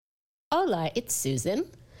Hola, it's Susan,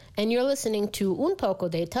 and you're listening to Un Poco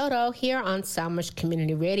de Todo here on Sandwich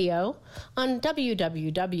Community Radio on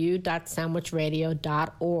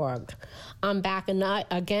www.sandwichradio.org. I'm back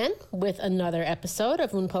again with another episode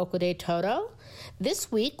of Un Poco de Todo.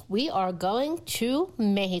 This week, we are going to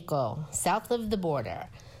Mexico, south of the border.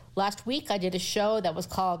 Last week, I did a show that was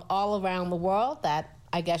called All Around the World that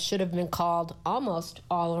I guess should have been called Almost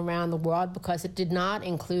All Around the World because it did not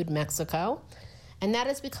include Mexico. And that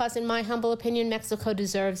is because, in my humble opinion, Mexico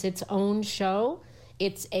deserves its own show.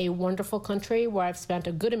 It's a wonderful country where I've spent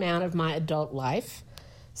a good amount of my adult life.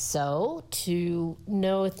 So,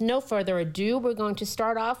 with no further ado, we're going to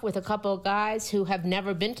start off with a couple of guys who have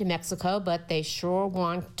never been to Mexico, but they sure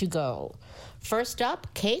want to go. First up,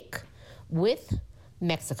 Cake with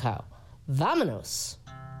Mexico. Vámonos!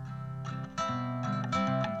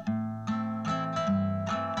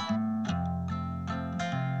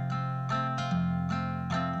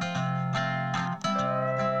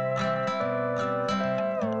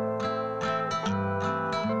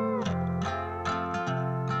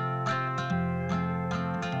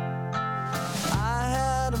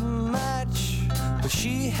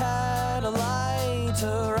 She had a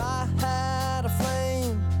lighter, I had a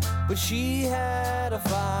flame, but she had a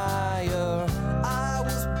fire. I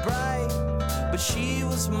was bright, but she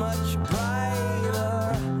was much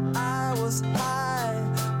brighter. I was high,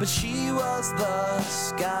 but she was the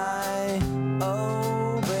sky.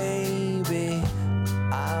 Oh baby,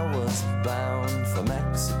 I was bound for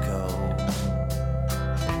Mexico.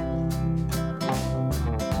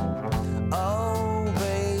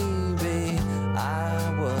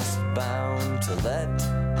 Bound to let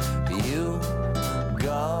you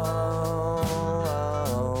go.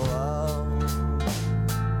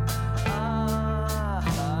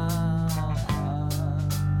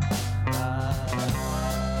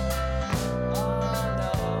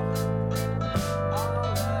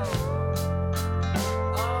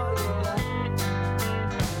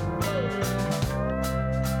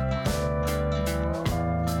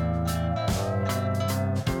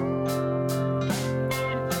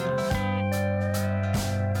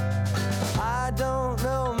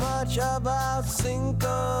 About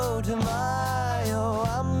Cinco de Mayo,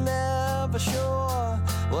 I'm never sure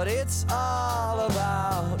what it's all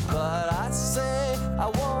about. But I say I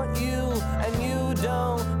want you and you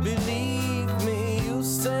don't believe me. You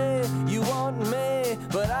say you want me,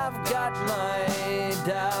 but I've got my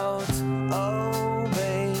doubts. Oh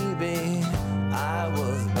baby, I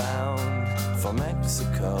was bound for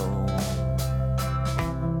Mexico.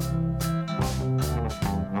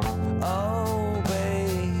 Oh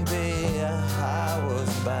baby, I was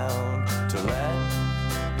bound to let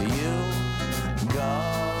you go.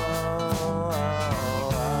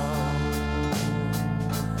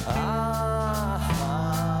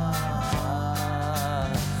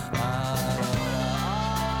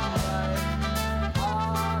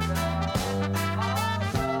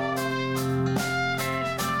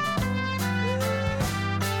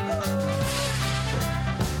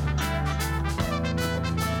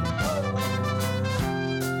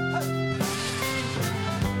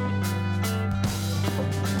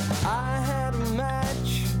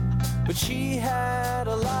 But she had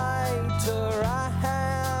a lighter, I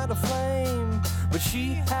had a flame, but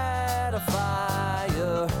she had a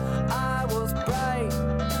fire. I was bright,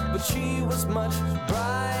 but she was much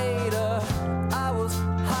brighter. I was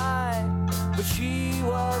high, but she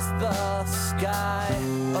was the sky.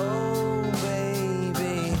 Oh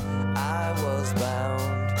baby, I was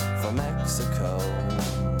bound for Mexico.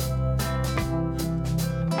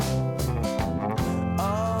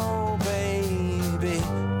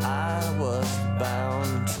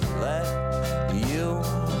 Bound to let you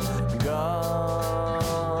go.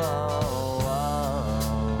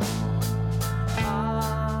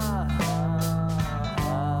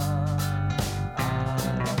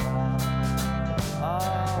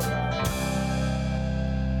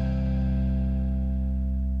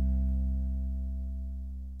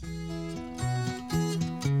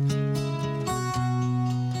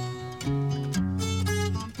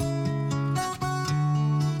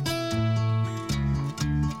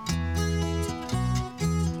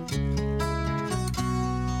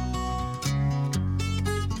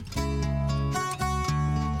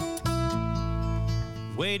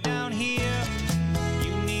 Way down here,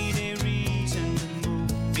 you need a reason to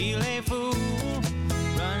move. Feel a fool,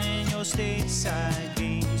 running your stateside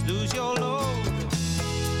games. Lose your load,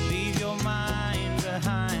 leave your mind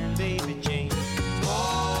behind, baby Jane.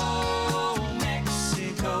 Oh,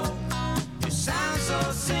 Mexico, you sound so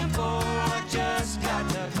simple, I just got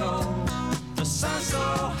to go. The sun's so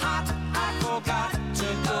hot, I forgot to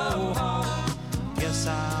go home.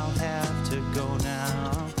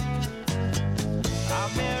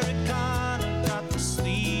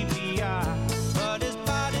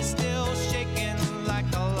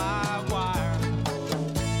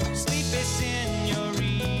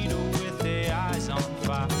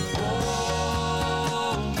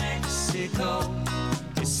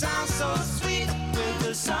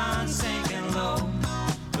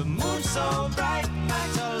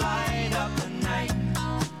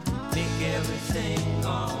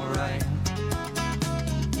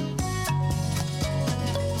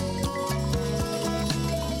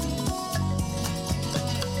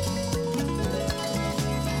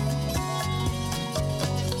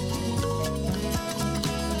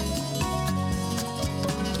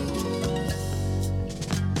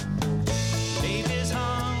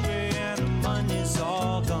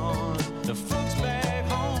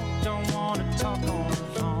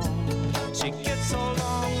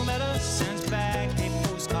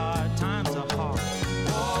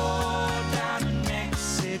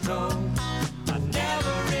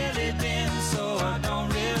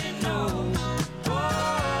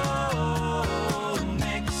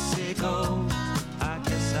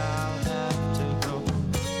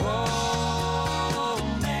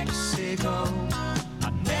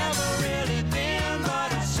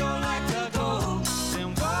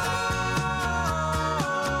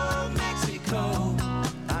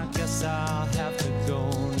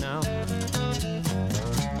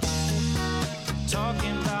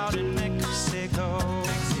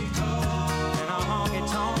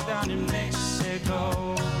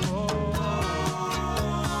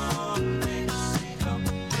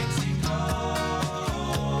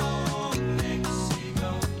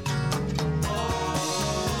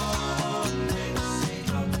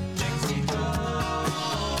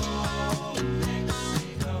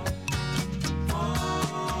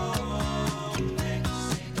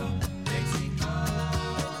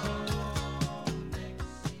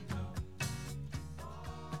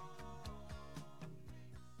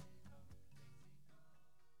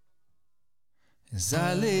 As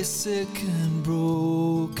I lay sick and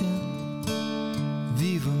broken,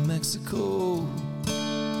 Viva Mexico.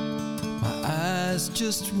 My eyes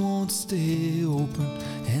just won't stay open,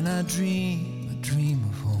 and I dream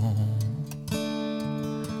of home.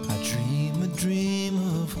 I dream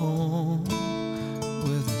of home.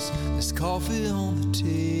 With this coffee on the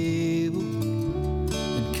table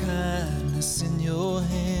and kindness in your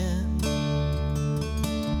hand.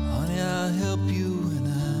 Honey, I'll help you when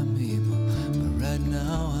I'm able, but right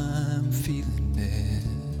now I'm feeling bad.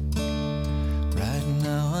 Right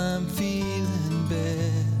now I'm feeling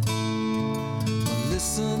bad. Well,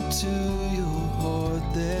 listen to your heart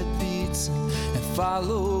that beats and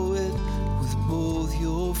follow it with both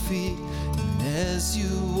your feet. And as you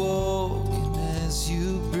walk and as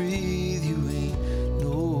you breathe, you ain't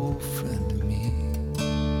no friend to me.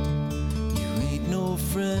 You ain't no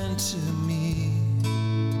friend to me.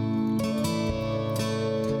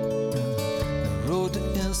 The road to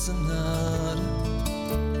Ensenada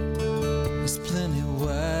is plenty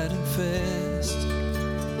wide and fast.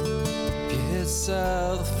 If you head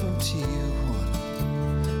south from Tijuana,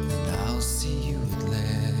 then I'll see you at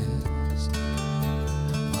last.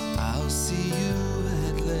 Well, I'll see you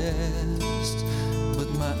at last. But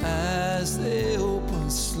my eyes, they open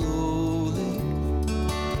slowly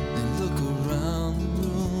and look around the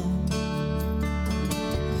room.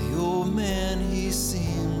 The old man, he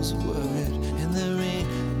seems worried, and there ain't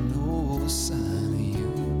no sign of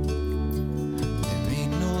you. There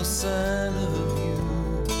ain't no sign of you.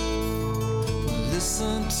 Well,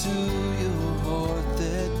 listen to your heart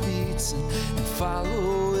that beats and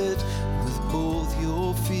follow it with both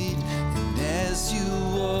your feet. And as you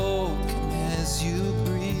walk and as you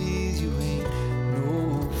breathe, you ain't no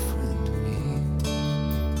friend to me.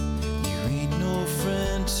 You ain't no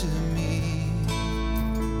friend to me.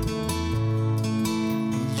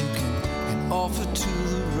 You can offer to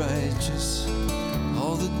the righteous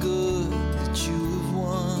all the good that you have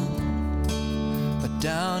won, but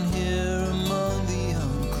down here among the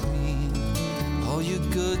unclean, all your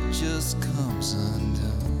good just comes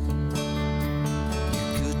undone.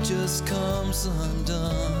 Your good just comes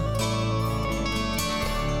undone.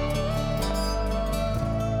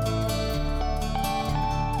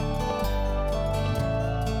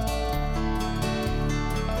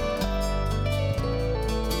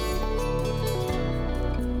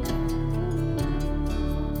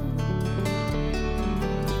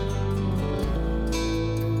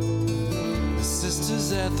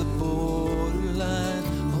 At the borderline,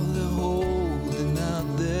 oh, they're holding out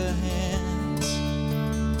their hands.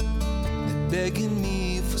 They're begging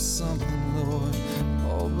me for something, Lord,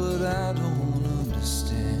 oh, but I don't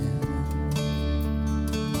understand.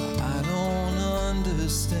 I don't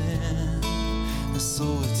understand. And so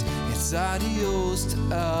it's adios to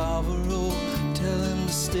Alvaro. Tell him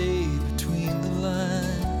to stay between the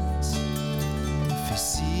lines. If he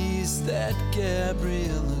sees that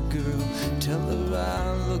Gabriela girl, tell her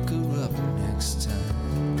I'll look her up next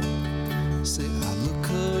time. Say I'll look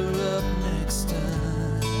her up next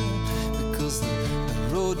time. Because the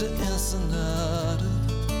road to Ensenada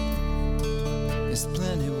is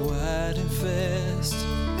plenty wide and fast.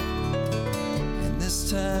 And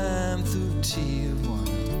this time through Tijuana,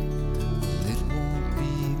 well, it won't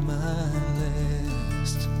be my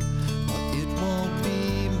last. Well, it won't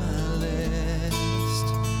be my last.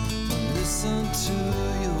 Well, listen to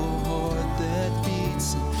your heart that beats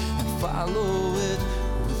and follow it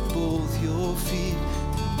with both your feet.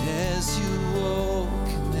 And as you walk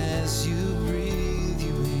and as you breathe,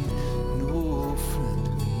 you ain't no friend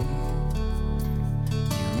to me.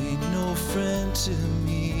 You ain't no friend to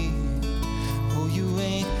me. Oh, you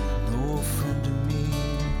ain't no friend to me.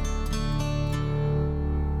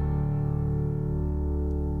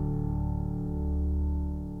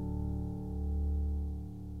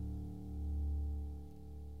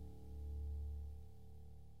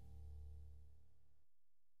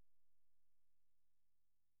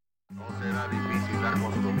 No será difícil dar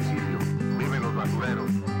con su domicilio. Viven los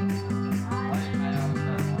basureros.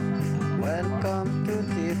 Welcome to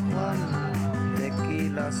Tijuana,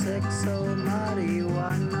 tequila, sexo,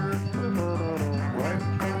 marihuana.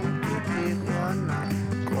 Welcome to Tijuana,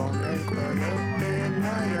 con el coyote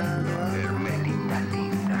Nayagua. Hermetita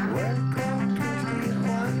linda. Welcome to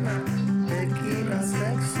Tijuana, tequila,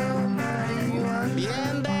 sexo, marihuana.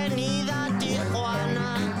 Bienvenida a Tijuana,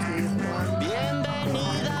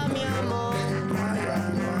 bienvenida mi amor,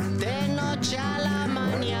 de noche a la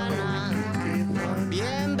mañana.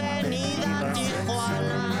 Bienvenida a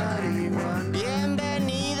Tijuana,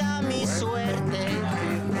 bienvenida mi suerte.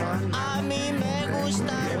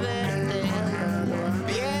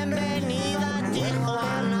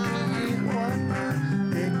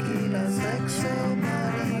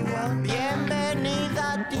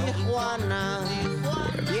 Tijuana.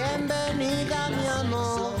 Bienvenida mi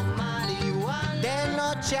amor, de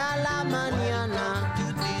noche a la mañana.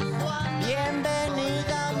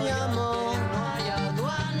 Bienvenida mi amor,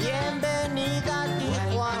 bienvenida a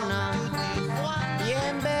Tijuana.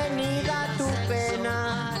 Bienvenida a tu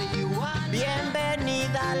pena,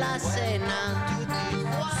 bienvenida a la cena.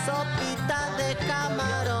 Sopita de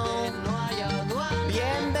camarón,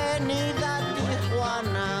 bienvenida a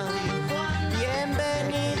Tijuana.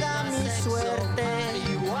 Bienvenida a mi suerte,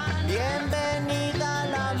 bienvenida a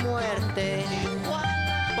la muerte,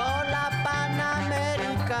 por la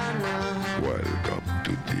Panamericana. Welcome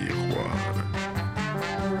to Tijuana.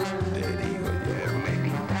 Te digo yo,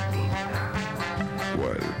 Melita linda.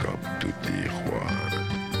 Welcome to Tijuana.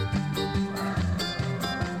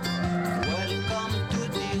 Welcome to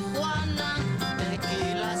Tijuana,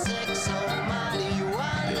 tequila, sexo,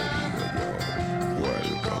 marihuana.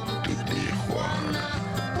 Welcome to Tijuana.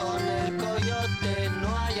 Con el coyote no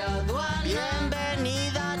hay aduana.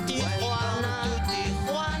 Bienvenida a Tijuana,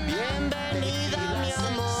 bienvenida mi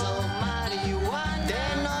amor, de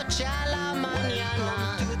noche a la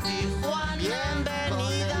mañana.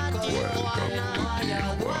 Bienvenida a Tijuana, no hay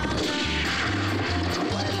aduana.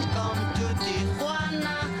 Welcome to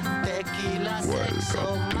Tijuana, tequila, sexo,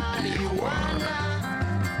 marihuana.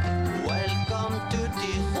 Welcome to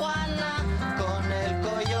Tijuana, con el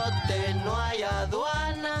coyote no hay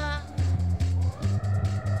aduana.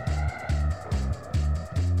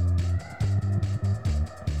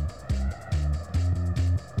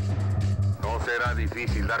 No será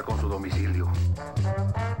difícil dar con su domicilio.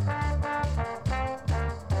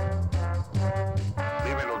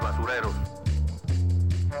 Viven los basureros.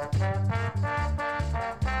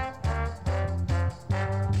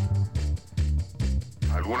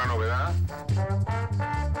 ¿Alguna novedad?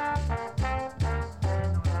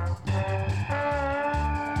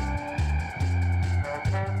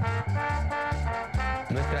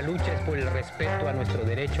 Nuestra lucha es por el respeto a nuestro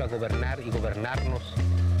derecho a gobernar y gobernarnos,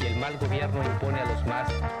 y el mal gobierno impone a los más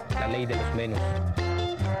la ley de los menos.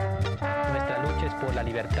 Nuestra lucha es por la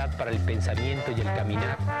libertad para el pensamiento y el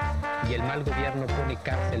caminar, y el mal gobierno pone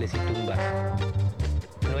cárceles y tumbas.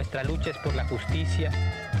 Nuestra lucha es por la justicia,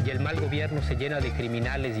 y el mal gobierno se llena de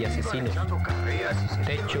criminales y asesinos.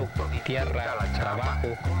 Techo, tierra, trabajo,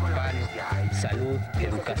 pan, salud,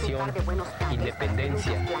 educación,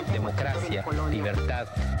 independencia, democracia, libertad.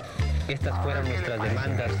 Estas fueron nuestras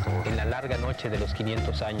demandas en la larga noche de los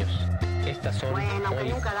 500 años. Estas son hoy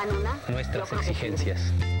nuestras exigencias.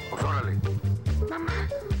 Pues órale.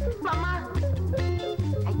 Mamá.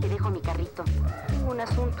 Ahí te dejo mi carrito. Tengo un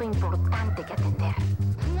asunto importante que atender.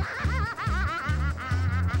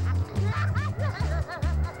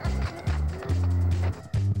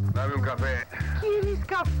 Dame un café. ¿Quieres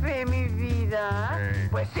café, mi vida?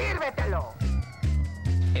 Pues sírvetelo.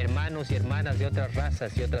 Hermanos y hermanas de otras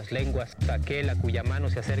razas y otras lenguas, aquel a cuya mano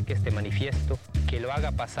se acerque este manifiesto, que lo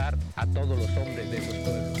haga pasar a todos los hombres de esos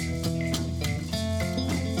pueblos.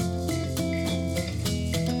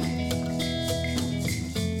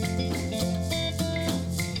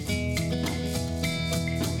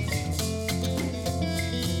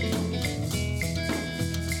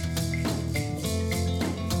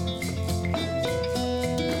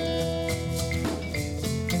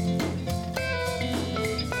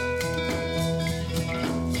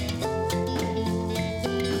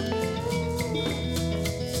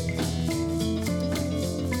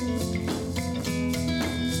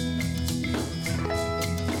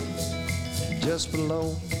 Just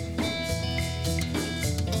below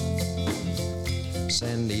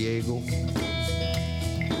San Diego,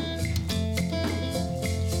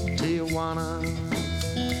 Tijuana,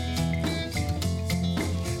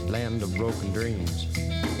 land of broken dreams.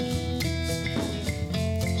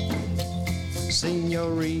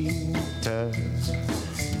 Señoritas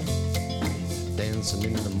dancing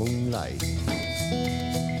in the moonlight,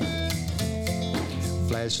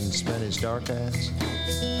 flashing Spanish dark eyes.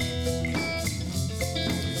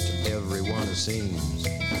 Everyone it seems.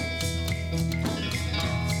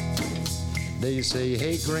 They say,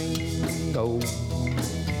 hey gringo,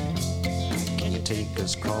 can you take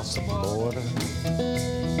us across the border?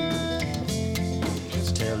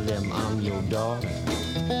 Tell them I'm your daughter.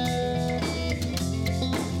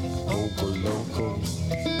 Loco, loco.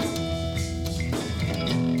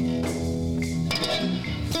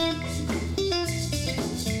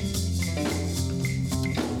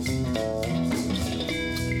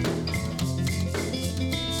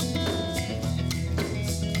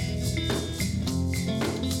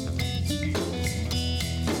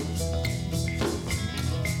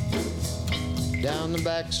 Down the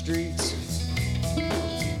back streets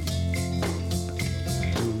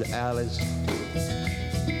the alleys.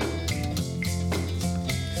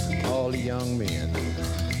 All the young men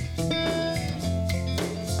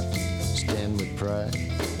stand with pride.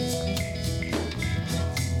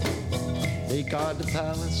 They guard the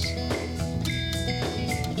palace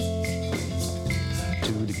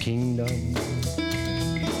to the kingdom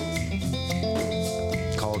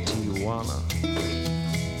called Tijuana.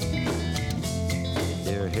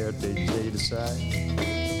 Their heritage they decide.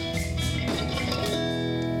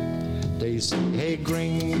 They say, hey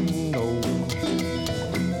gringo,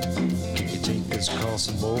 can you take us across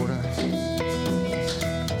the border?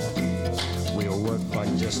 We'll work by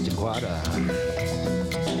just a quarter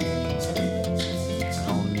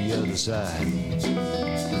on the other side.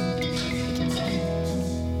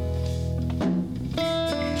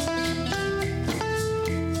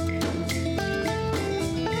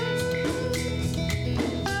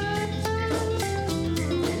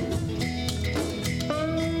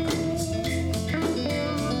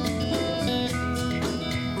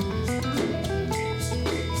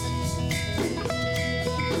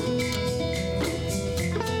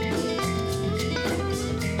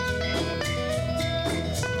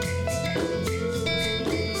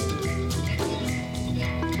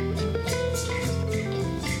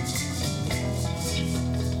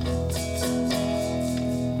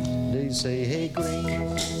 Say, hey,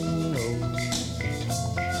 gringo,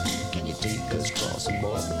 can you take us across the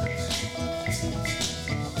border?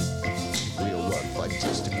 We'll work for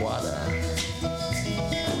just a quarter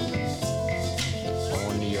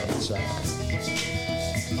on the other side.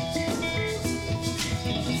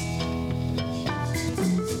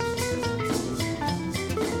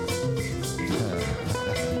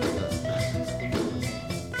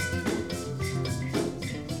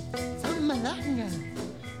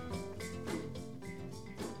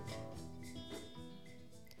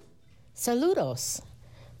 Saludos.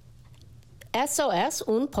 SOS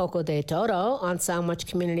Un Poco de Todo on Sandwich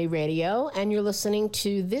Community Radio, and you're listening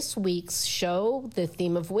to this week's show, the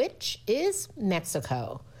theme of which is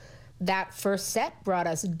Mexico. That first set brought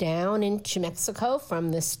us down into Mexico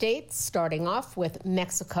from the States, starting off with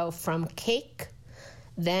Mexico from Cake,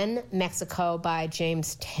 then Mexico by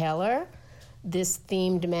James Taylor. This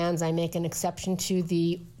theme demands I make an exception to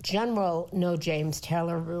the general no James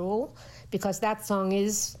Taylor rule, because that song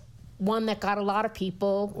is one that got a lot of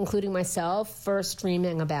people, including myself, first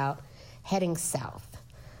dreaming about heading south.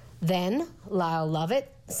 Then Lyle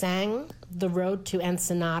Lovett sang The Road to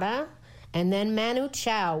Ensenada, and then Manu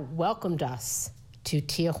Chao welcomed us to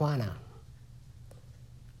Tijuana.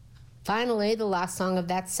 Finally, the last song of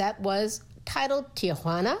that set was titled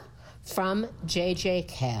Tijuana from J.J.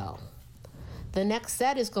 Cale. The next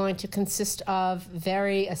set is going to consist of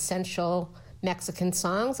very essential Mexican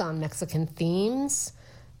songs on Mexican themes.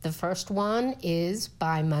 The first one is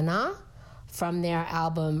by Maná from their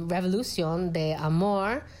album Revolución de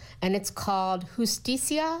Amor, and it's called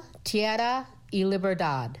Justicia, Tierra y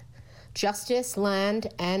Libertad, Justice, Land,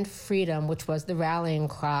 and Freedom, which was the rallying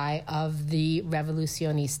cry of the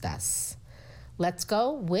revolucionistas. Let's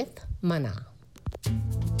go with Maná.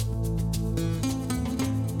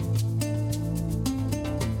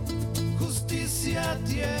 Justicia,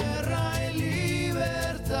 tierra y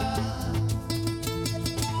libertad.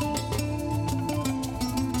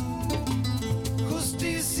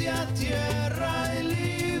 Justicia, tierra y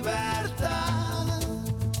libertad.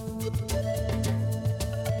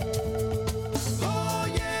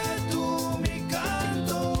 Oye tú mi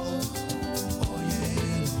canto,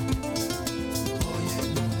 óyelo,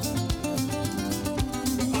 óyelo.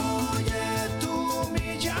 Oye tú mi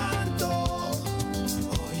llanto,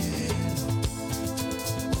 óyelo,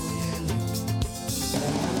 óyelo.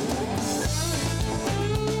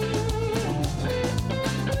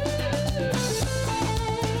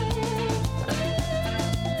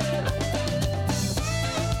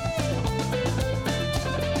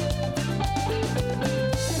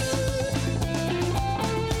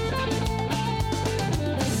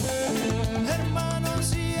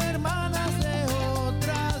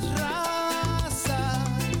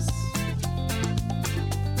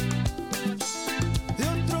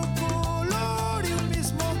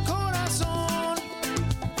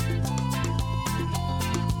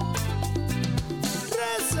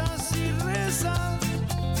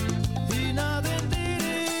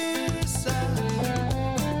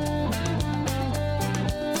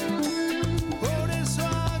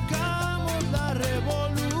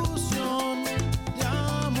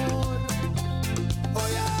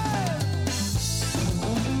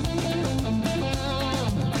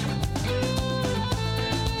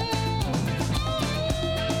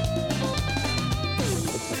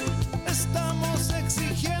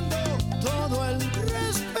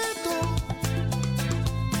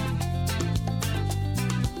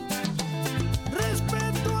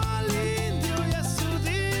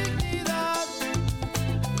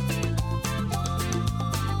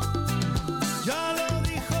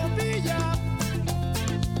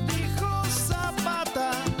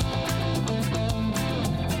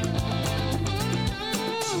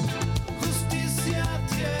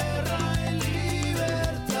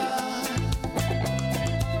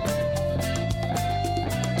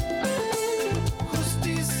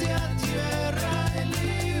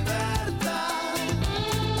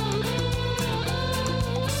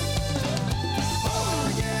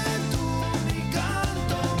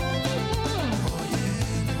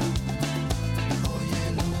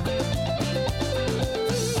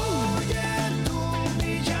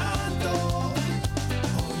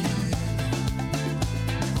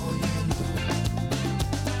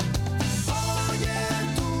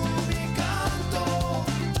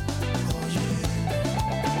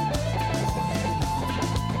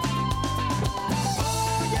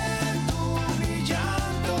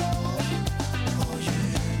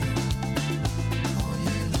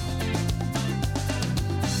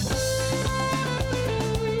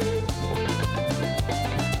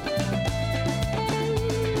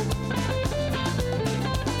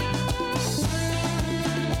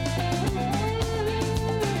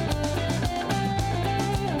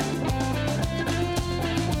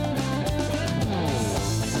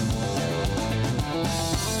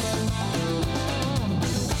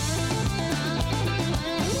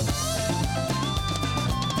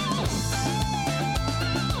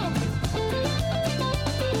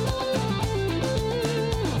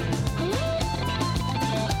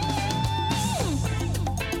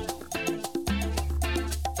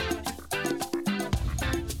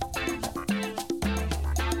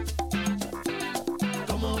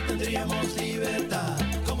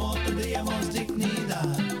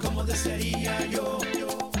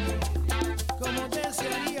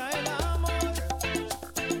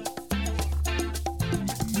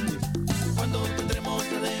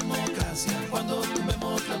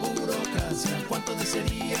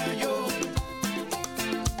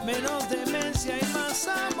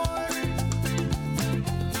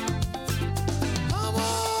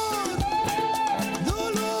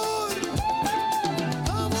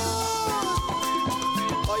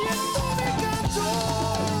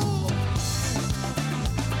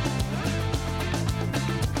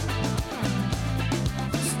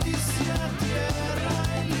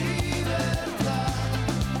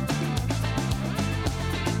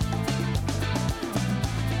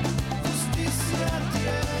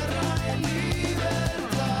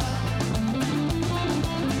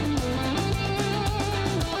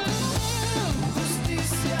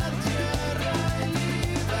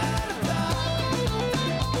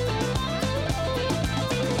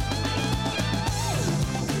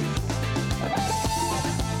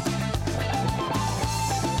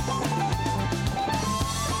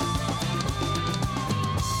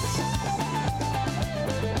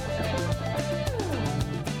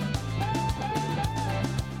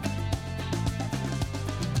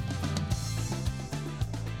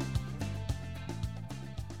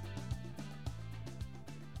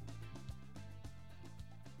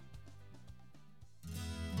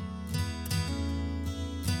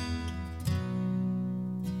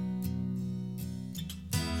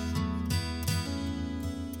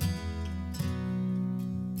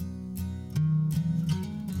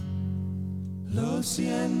 Lo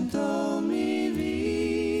siento, mi vida,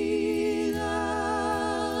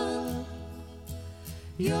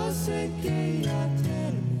 yo sé que ya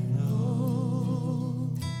terminó.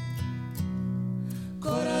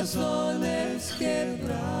 Corazones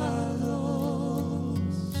quebrados,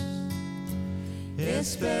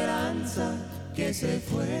 esperanza que se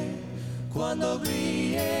fue cuando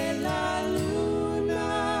brille la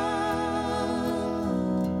luna.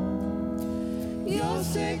 Yo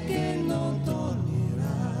sé que no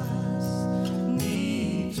dormirás,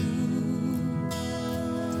 ni tú,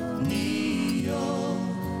 ni yo.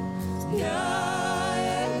 Ya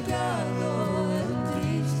he llegado el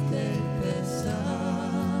triste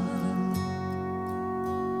pesar,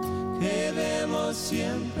 que debemos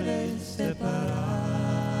siempre separarnos.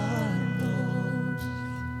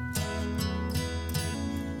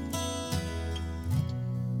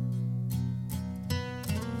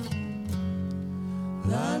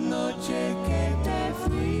 La noche que te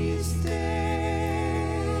fuiste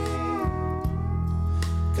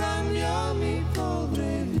cambió mi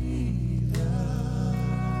pobre vida.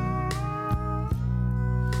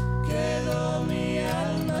 Quedó mi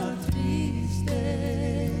alma triste,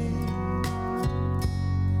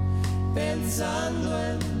 pensando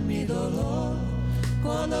en mi dolor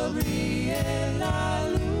cuando brille la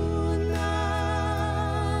luna.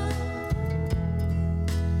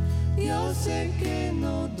 Yo sé que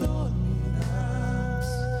no dormirás,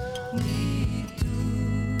 ni tú,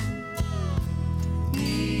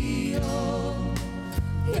 ni yo.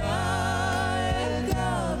 Ya he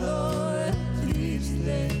llegado el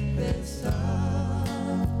triste pesar,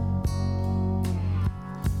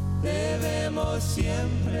 debemos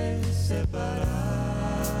siempre separarnos.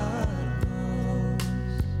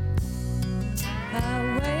 I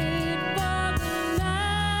wait for the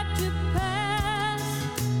night to pass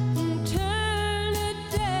and turn to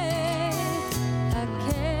day. I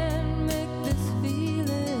can't make this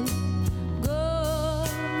feeling go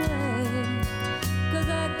away, 'cause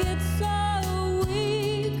I get so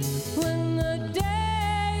weak when the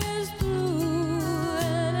day is through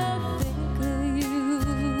and I think of you.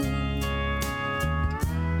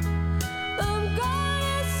 I'm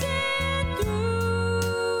gonna see it through.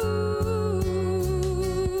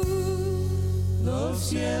 Lo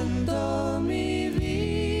siento, mi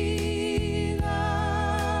vida,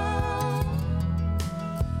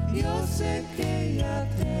 yo sé que ya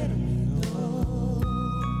terminó.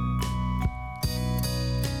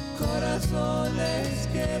 Corazones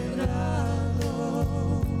quebrados,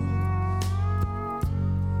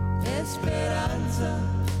 esperanza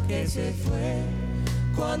que se fue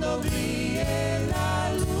cuando brille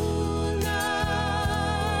la luna.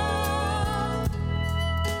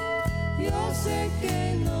 Yo sé que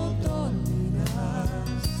no dormirás,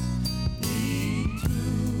 ni tú,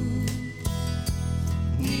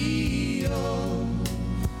 ni yo.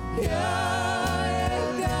 Ya he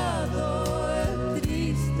llegado el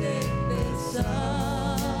triste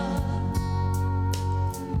pesar,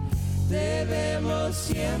 debemos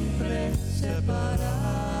siempre separarnos,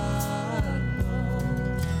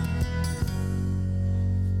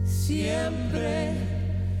 siempre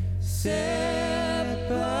separarnos.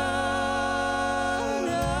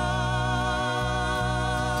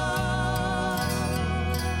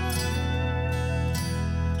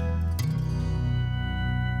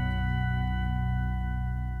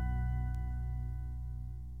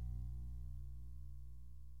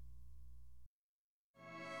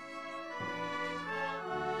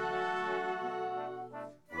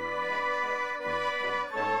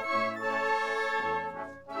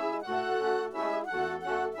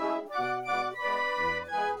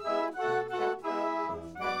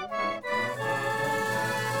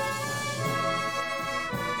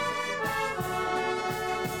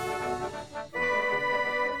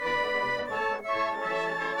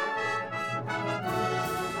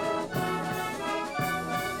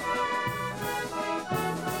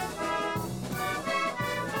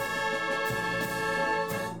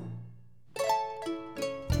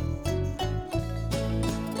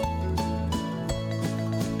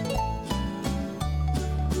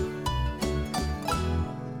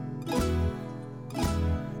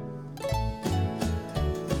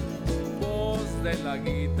 De la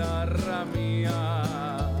guitarra mía,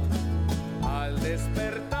 al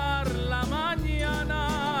despertar la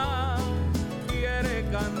mañana, quiere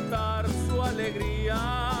cantar su alegría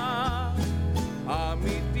a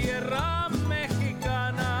mi tierra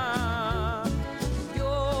mexicana.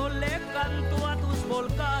 Yo le canto a tus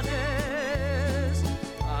volcanes,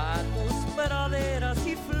 a tus praderas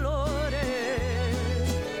y flores,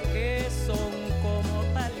 que son como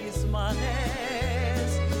talismanes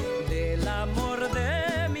del amor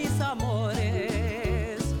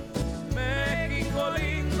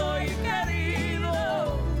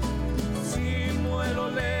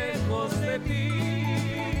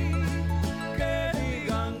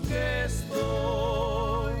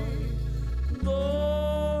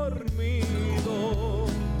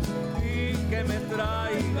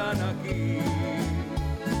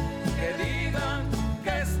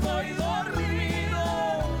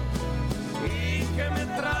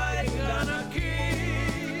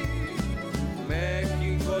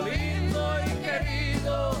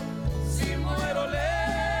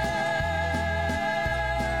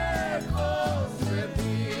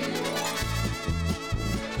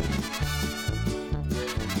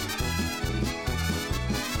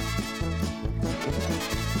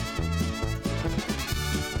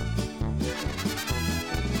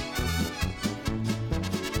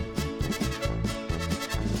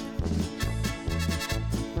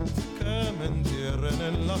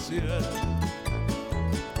la sierra,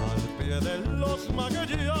 al pie de los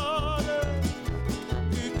Magallanes,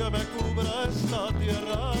 y que me cubra esta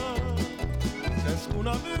tierra, que es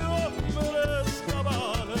una de hombres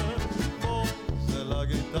cabales, voz de la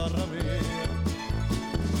guitarra mía.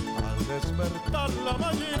 Al despertar la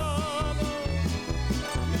mañana,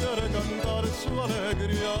 quiere cantar su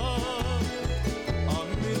alegría a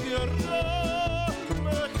mi tierra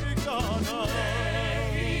mexicana.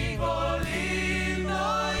 México lindo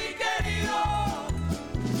y querido,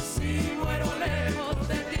 si muero lejos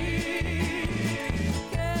de ti,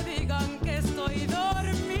 que digan que estoy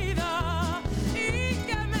dormida y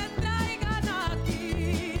que me traigan aquí,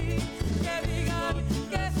 que digan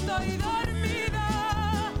que estoy dormida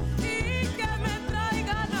y que me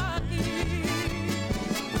traigan aquí.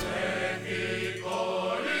 México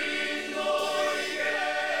lindo y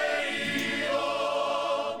querido,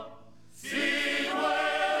 si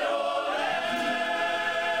muero lejos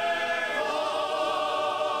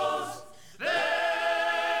de ti.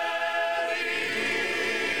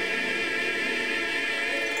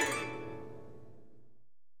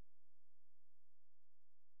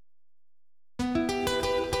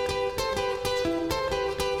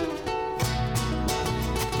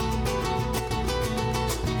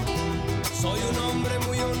 Soy un hombre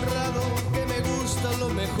muy honrado que me gusta lo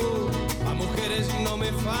mejor. A mujeres no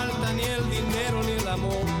me falta ni el dinero ni el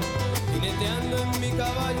amor. Jineteando en mi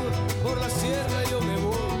caballo por la sierra yo me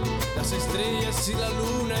voy. Las estrellas y la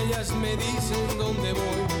luna ellas me dicen dónde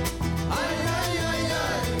voy. Ay, ay, ay,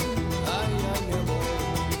 ay, ay, ay, mi amor.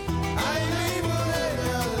 Ay, mi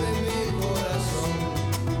morena de mi corazón.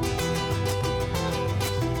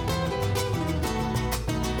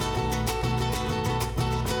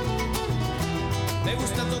 Me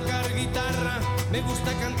gusta tocar guitarra, me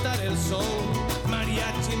gusta cantar el son.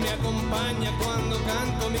 Mariachi me acompaña cuando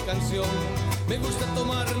canto mi canción. Me gusta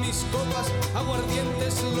tomar mis copas, aguardiente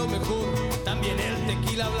es lo mejor. También el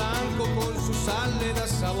tequila blanco con su sal le da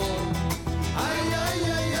sabor. Ay, ay,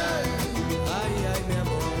 ay, ay, ay, ay, mi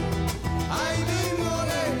amor. Ay, mi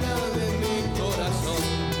morena de mi corazón.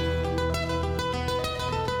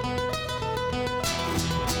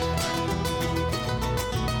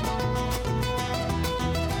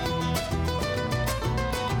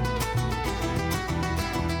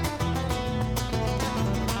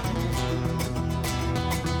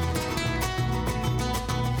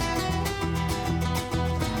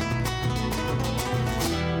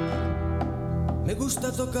 Me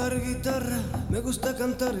gusta tocar guitarra, me gusta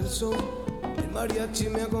cantar el son. El mariachi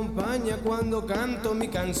me acompaña cuando canto mi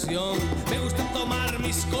canción. Me gusta tomar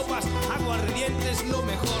mis copas, aguardiente es lo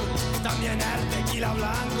mejor. También el tequila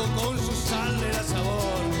blanco con su sal le da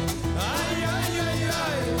sabor. Ay, ay, ay,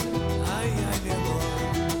 ay, ay, ay, mi amor.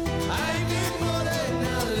 Ay, mi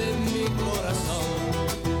morena de mi corazón.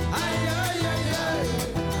 Ay, ay, ay, ay,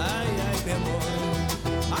 ay, ay, mi amor.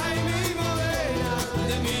 Ay, mi morena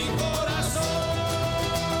de mi corazón.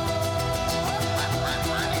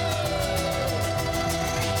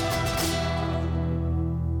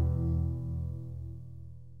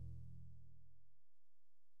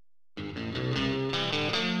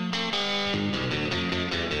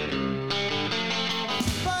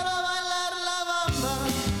 Para bailar la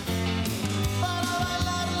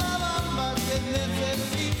bamba, que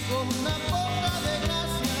necesito una poca de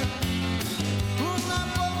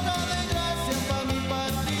gracia para mi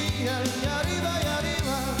patria. Y arriba, ay,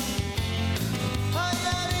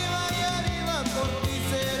 arriba, por ti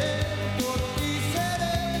seré, por ti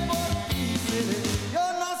seré, por ti seré. Yo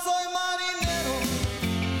no soy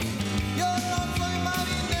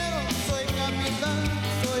marinero, soy capitán,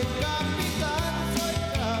 soy capitán, soy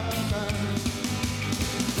capitán.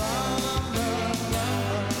 Bamba, bamba,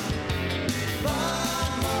 bamba,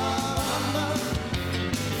 bamba,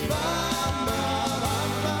 bamba,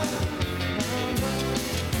 bamba.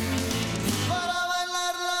 Para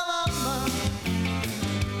bailar la bamba,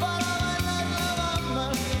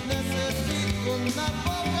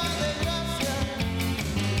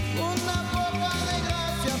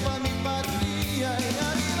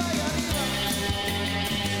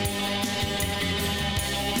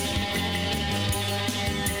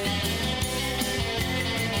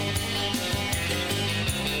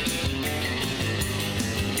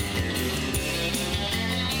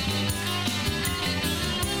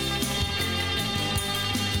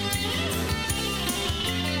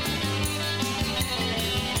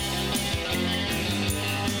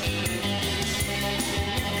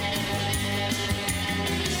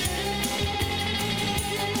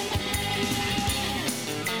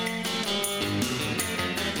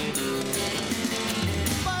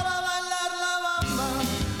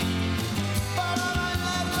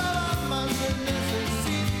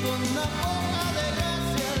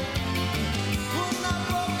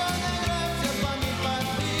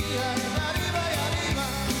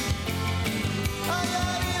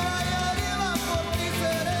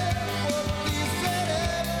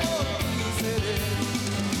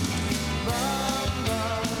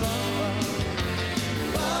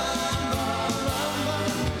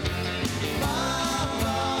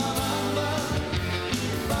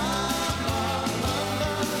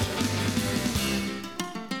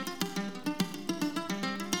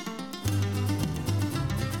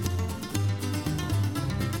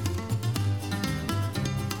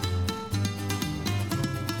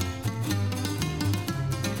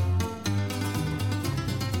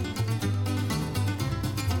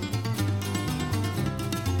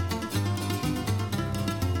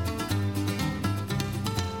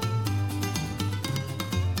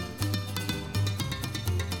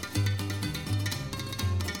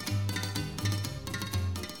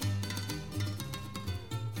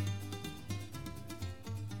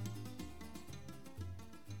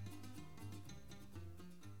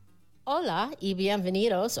 Hola y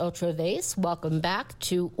bienvenidos otra vez. Welcome back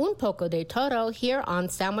to Un Poco de Todo here on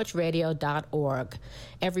sandwichradio.org.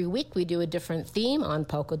 Every week we do a different theme on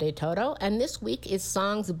Poco de Todo, and this week is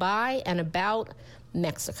songs by and about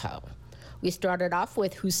Mexico. We started off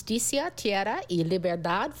with Justicia, Tierra y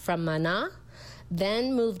Libertad from Maná,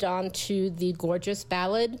 then moved on to the gorgeous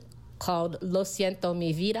ballad called Lo Siento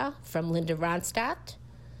Mi Vida from Linda Ronstadt.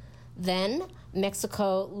 Then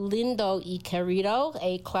Mexico Lindo y Querido,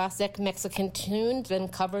 a classic Mexican tune been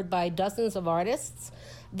covered by dozens of artists,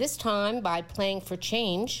 this time by Playing for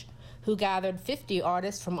Change, who gathered 50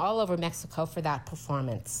 artists from all over Mexico for that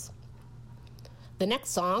performance. The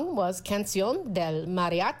next song was Canción del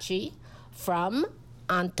Mariachi from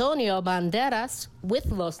Antonio Banderas with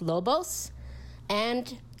Los Lobos,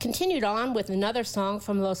 and continued on with another song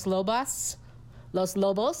from Los Lobos,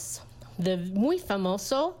 the muy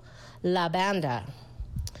famoso La Banda.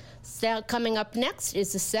 So coming up next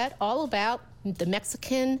is a set all about the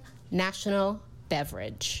Mexican national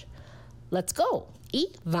beverage. Let's go. Y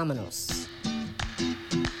vámonos.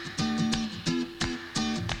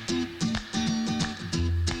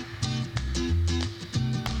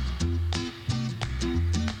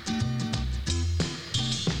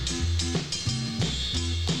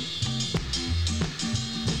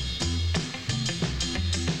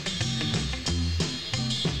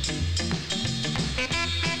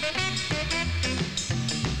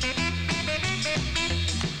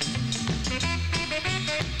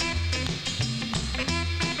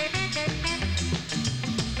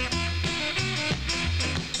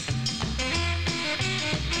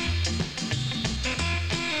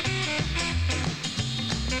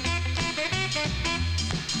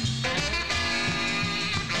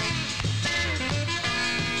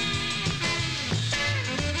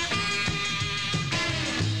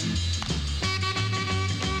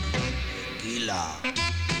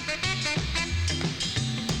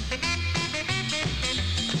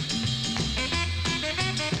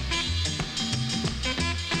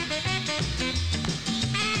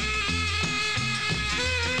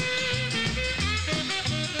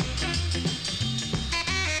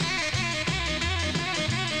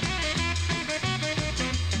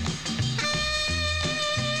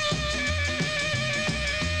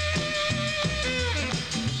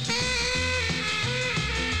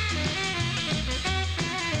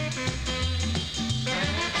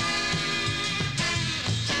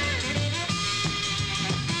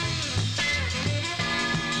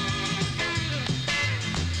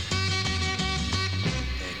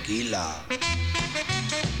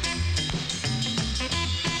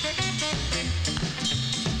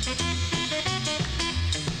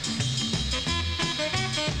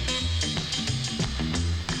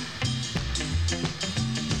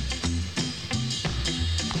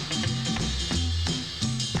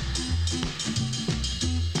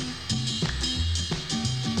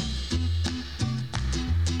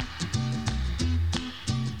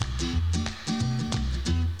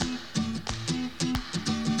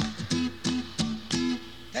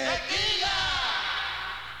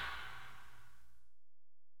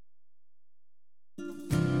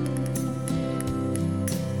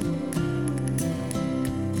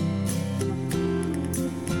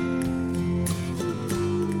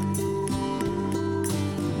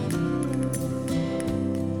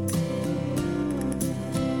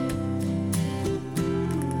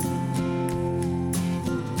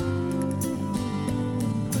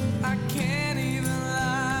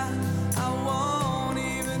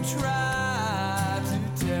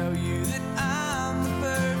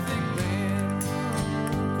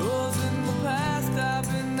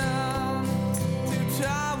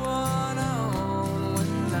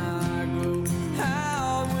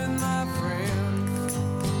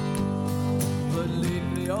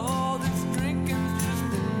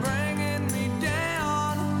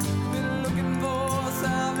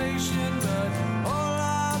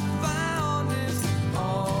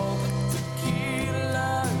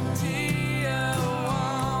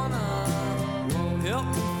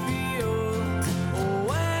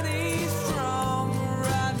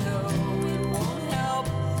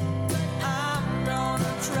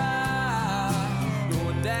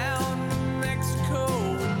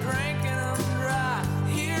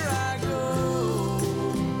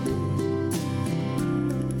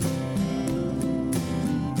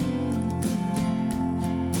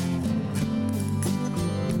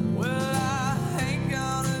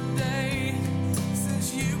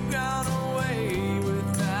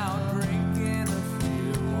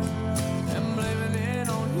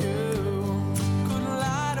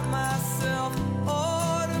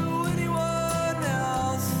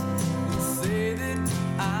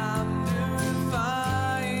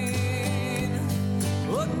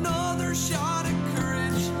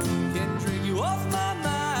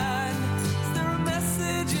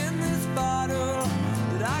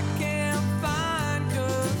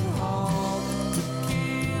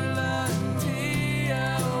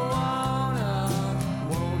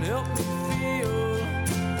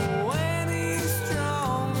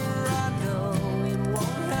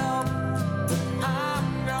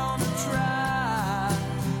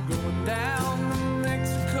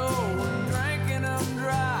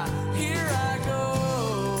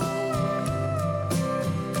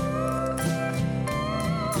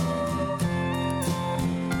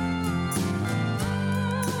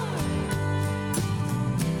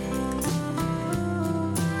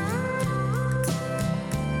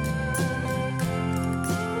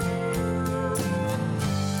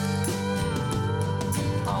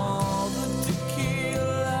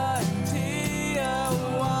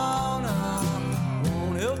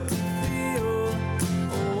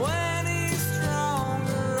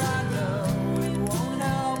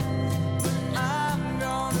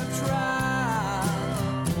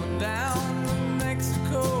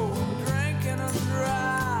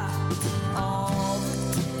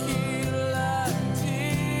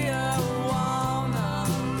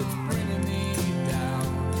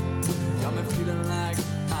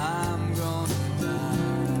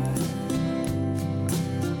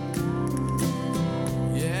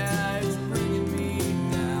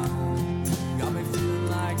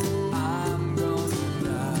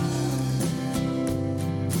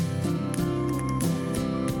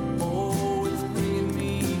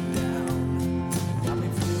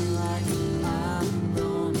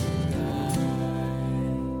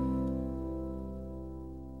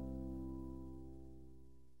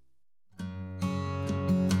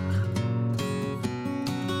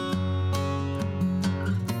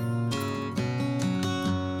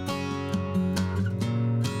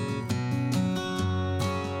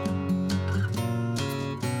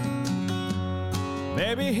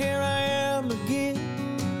 Baby, here I am again,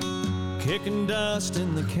 kicking dust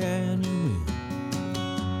in the canyon wind,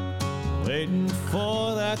 waiting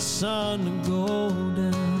for that sun to go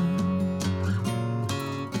down.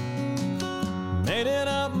 Made it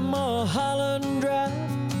up Mulholland Drive,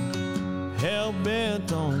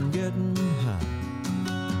 hell-bent on getting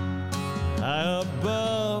high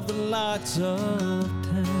above the lights of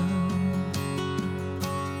town.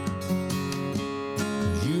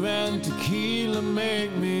 You and tequila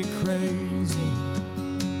make me crazy,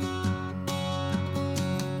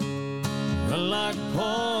 run like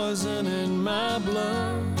poison in my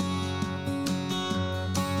blood.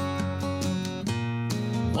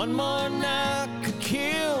 One more night could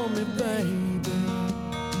kill me, baby.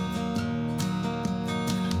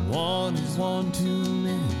 One is one too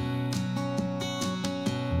many.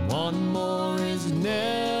 One more is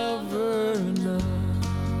never enough.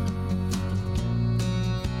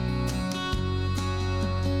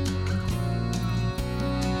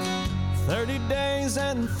 "30 days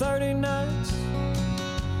and 30 nights,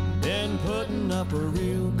 been putting up a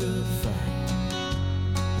real good fight.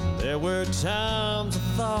 There were times I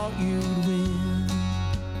thought you'd win.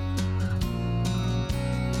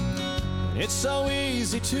 It's so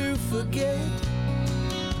easy to forget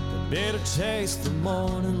the bitter taste the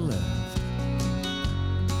morning left.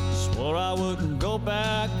 Swore I wouldn't go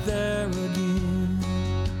back there again.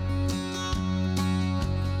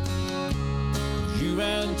 You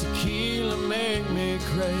and tequila make me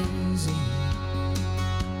crazy,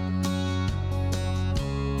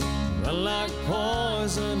 run like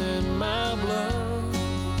poison in my blood.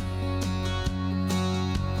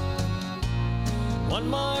 One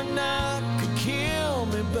more night could kill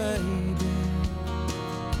me, baby.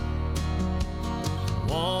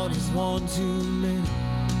 One is one too many.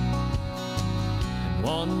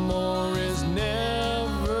 One more is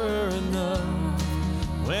never enough.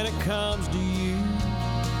 When it comes to you,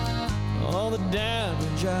 all the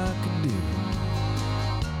damage I could do,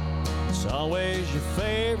 it's always your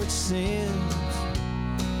favorite sins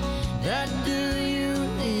that do you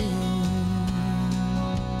in.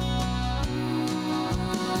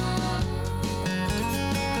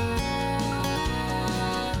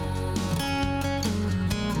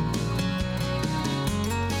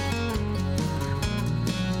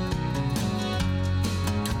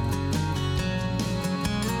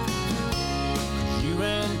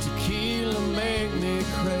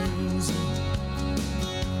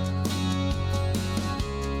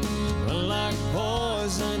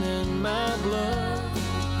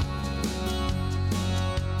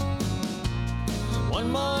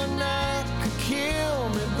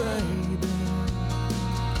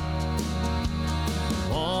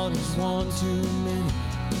 One too many.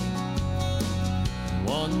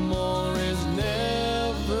 One more is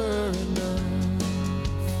never enough.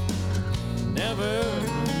 Never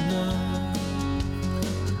enough.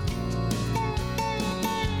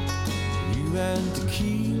 You and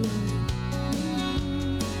tequila,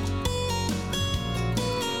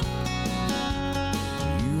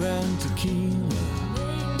 you and tequila.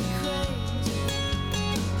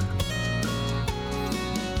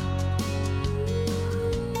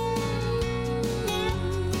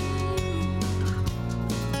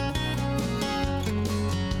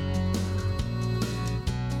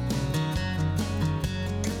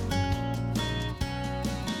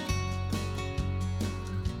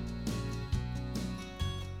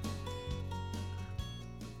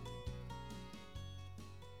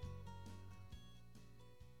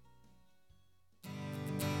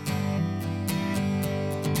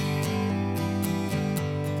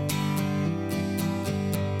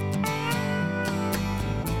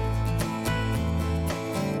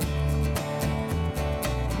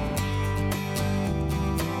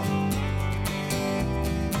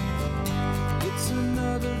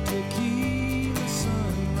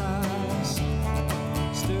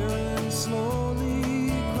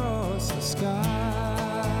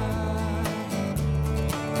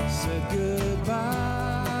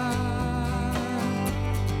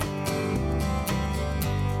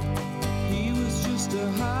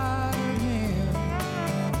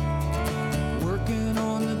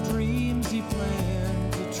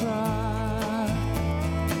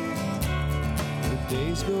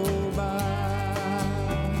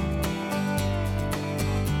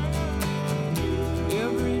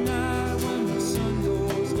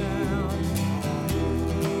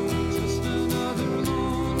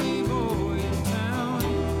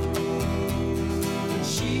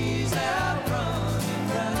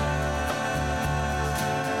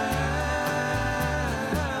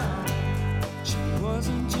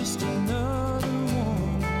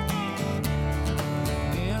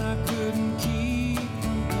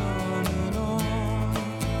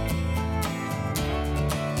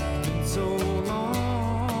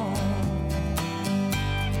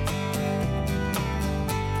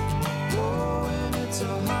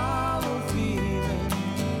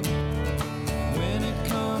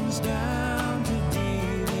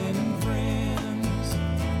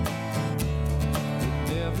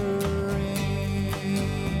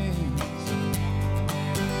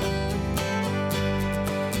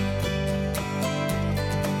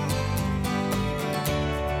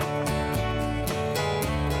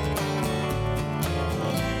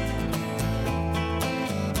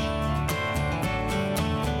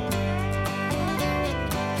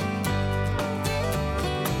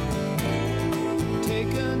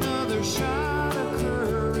 another shot of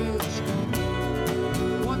courage.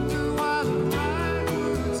 Wonder why the right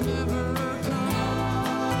words never come.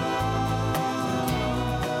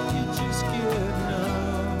 You just get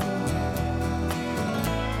numb.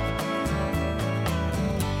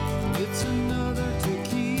 It's another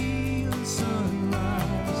tequila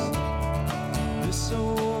sunrise. This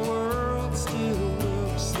old world still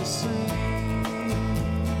looks the same.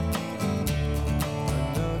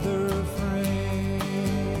 Another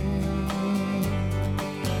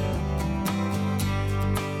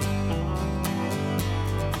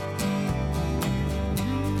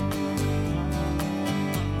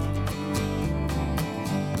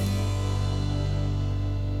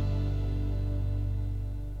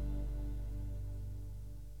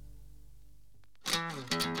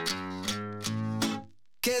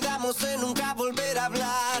Quedamos en nunca volver a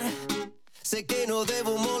hablar. Sé que no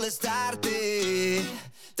debo molestarte.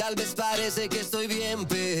 Tal vez parece que estoy bien,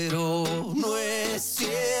 pero no es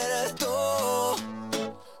cierto.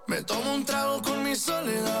 Me tomo un trago con mi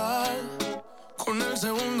soledad. Con el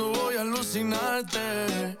segundo voy a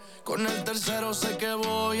alucinarte. Con el tercero sé que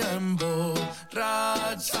voy a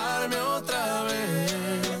emborracharme otra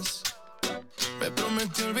vez. Me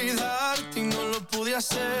prometí olvidarte y no lo pude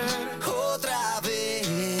hacer. Otra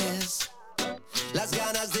vez. Las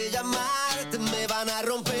ganas de llamarte me van a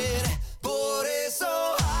romper. Por eso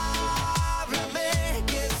háblame,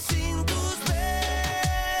 que sin tus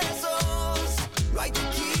besos no hay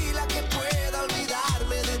tequila que pueda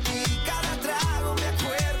olvidarme de ti. Cada trago me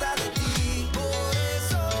acuerda de ti. Por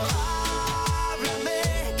eso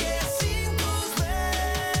háblame, que sin tus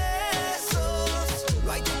besos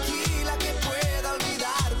no hay tequila que pueda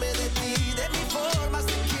olvidarme de ti. De mil formas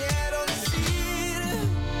te quiero decir,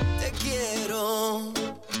 te quiero.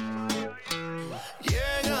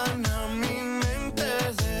 Llegan a mi mente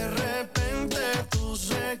de repente tus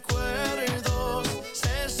recuerdos.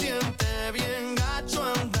 Se siente bien gacho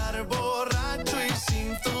andar borracho y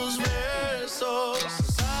sin tus besos.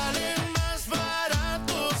 Sale más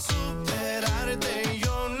barato superarte y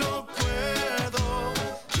yo no puedo.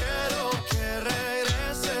 Quiero que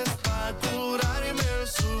regreses pa' curarme el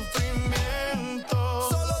sufrimiento.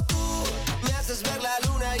 Solo tú me haces ver la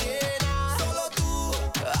luna llena. Solo tú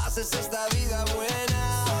haces esta vida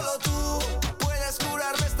buena. Solo tú puedes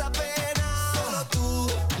curarme esta pena. Solo tú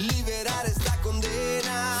liberar esta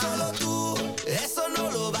condena. Solo tú, eso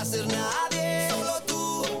no lo va a hacer nadie. Solo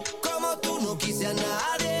tú, como tú no quise a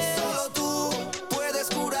nadie. Solo tú puedes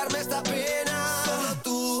curarme esta pena. Solo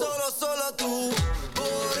tú, solo tú.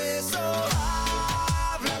 Por eso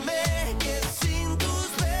háblame, que sin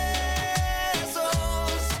tus besos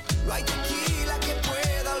no hay tequila que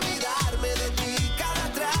pueda olvidarme de ti.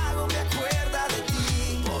 Cada trago me acuerda de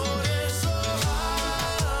ti. Por eso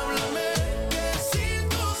háblame, que sin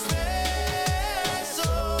tus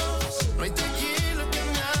besos no hay tequila que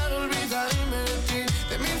me haga olvidarme de ti.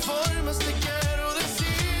 De mil formas te quiero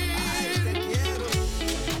decir. Ay, te quiero.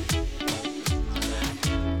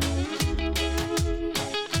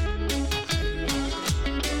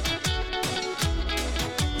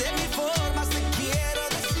 De mil formas te quiero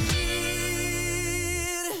decir,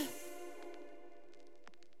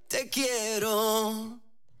 te quiero.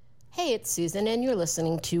 Hey, it's Susan, and you're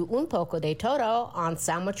listening to Un Poco de Todo on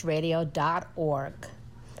sandwichradio.org.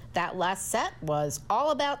 That last set was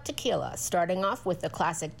all about tequila, starting off with the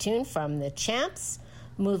classic tune from the Champs,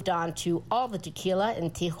 moved on to All the Tequila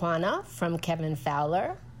in Tijuana from Kevin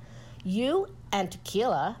Fowler, You and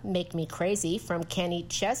Tequila Make Me Crazy from Kenny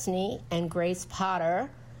Chesney and Grace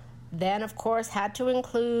Potter. Then, of course, had to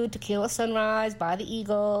include Tequila Sunrise by the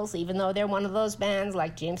Eagles, even though they're one of those bands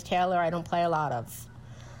like James Taylor I don't play a lot of.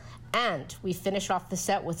 And we finish off the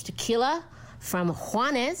set with Tequila from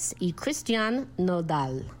Juanes y Christian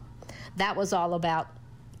Nodal. That was all about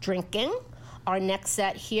drinking. Our next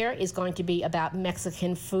set here is going to be about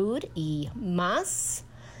Mexican food y más.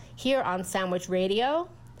 Here on Sandwich Radio,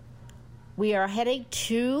 we are heading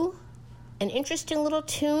to an interesting little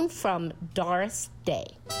tune from Doris Day.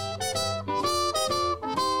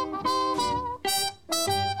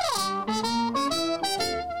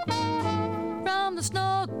 From the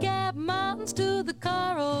snow-capped mountains to the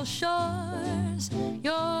coral shores,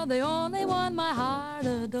 you're the only one my heart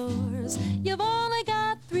adores. You've only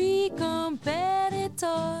got 3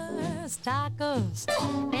 competitors: tacos,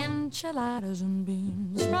 enchiladas, and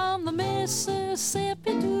beans. From the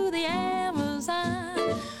Mississippi to the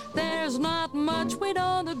Amazon, there's not much we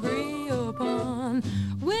don't agree upon.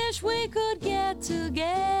 Wish we could get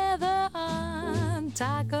together on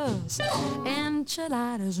tacos,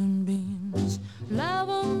 enchiladas, and beans. Love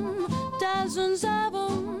 'em, dozens of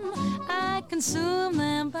 'em, I consume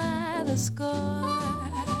them by the score.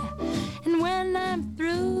 And when I'm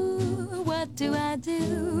through, what do?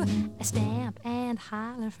 I stamp and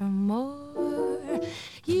holler for more.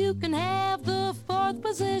 You can have the fourth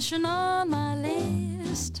position on my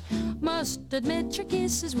list. Must admit your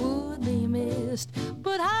kisses would be missed.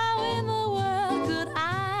 But how in the world could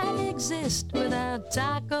I exist without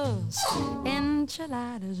tacos,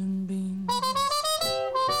 enchiladas, and beans?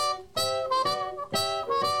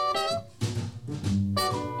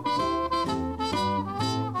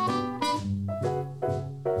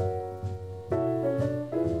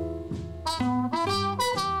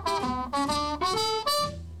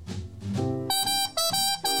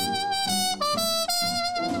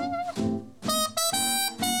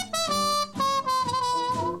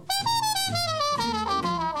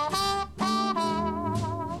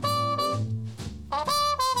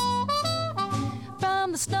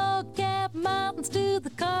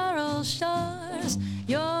 Shores,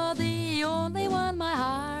 you're the only one my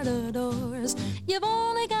heart adores. You've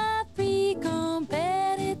only got 3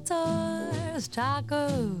 competitors,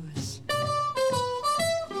 tacos.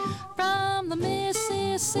 From the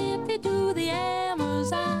Mississippi to the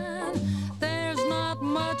Amazon, there's not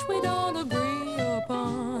much we don't agree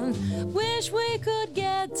upon. Wish we could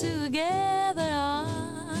get together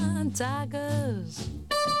on tacos.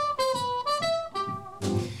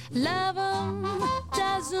 Love 'em,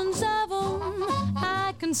 dozens of them,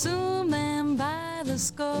 I consume them by the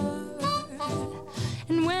score.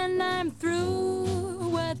 And when I'm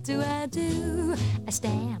through, what do? I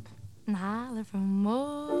stamp and holler for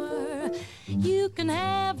more. You can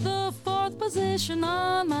have the fourth position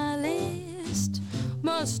on my list.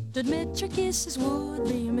 Must admit your kisses would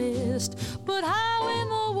be missed. But how in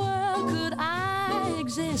the world could I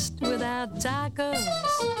exist without tacos,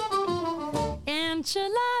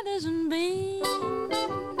 enchiladas, and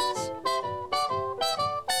beans?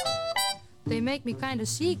 They make me kind of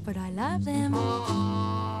sick, but I love them.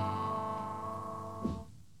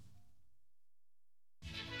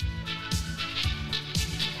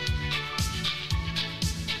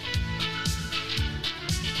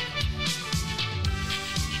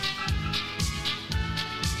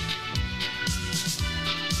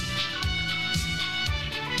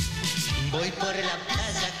 Voy por la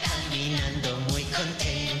plaza caminando muy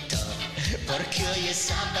contento, porque hoy es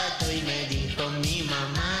sábado y me dijo mi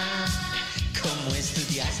mamá: ¿cómo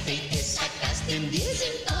estudiaste y te sacaste un 10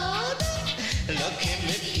 en todo? Lo que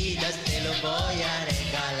me pidas te lo voy a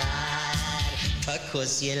regalar.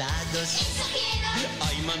 Tacos y helados. Eso quiero.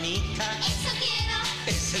 Ay, mamita. Eso quiero.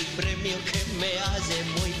 Es el premio que me hace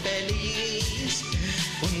muy feliz.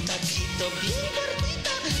 Un taquito bien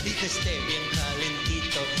gordito y que esté bien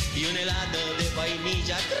calentito. Y un helado de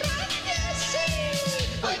vainilla grande, sí.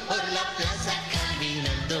 Voy por la plaza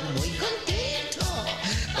caminando muy contento,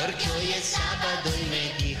 porque hoy es sábado y me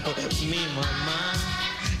dijo mi mamá: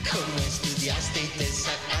 ¿cómo estudiaste y te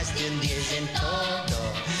sacaste un 10 en todo?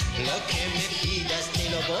 Lo que me pidas te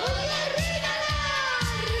lo voy a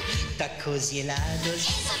regalar. Tacos y helados.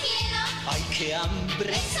 Eso quiero. Ay, qué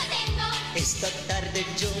hambre. Eso tengo. Esta tarde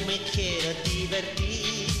yo me quiero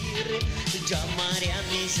divertir. Llamaré a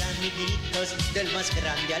mis amiguitos, del más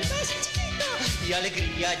grande al más chiquito, y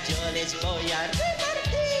alegría yo les voy a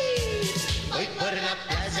repartir. Voy por la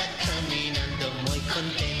plaza caminando muy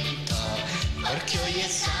contento, porque hoy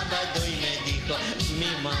es sábado y me dijo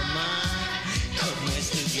mi mamá: ¿cómo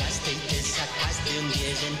estudiaste y te sacaste un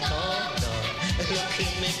 10 en todo? Lo que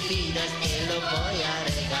me pidas te lo voy a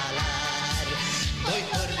regalar. Voy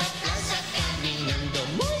por la plaza caminando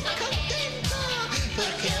muy contento,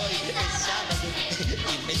 porque hoy es sábado y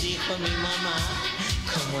me dijo mi mamá: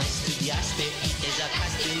 ¿cómo estudiaste y te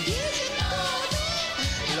sacaste un 10 en todo?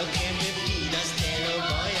 Lo que me pidas te lo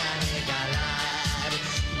voy a regalar.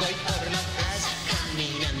 Voy por la plaza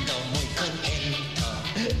caminando muy contento,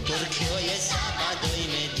 porque hoy es sábado y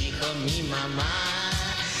me dijo mi mamá: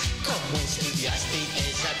 ¿cómo estudiaste y te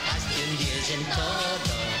sacaste un 10 en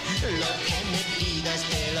todo? Lo que me pidas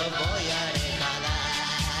te lo voy a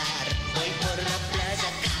regalar. Voy por la plaza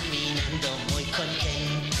caminando muy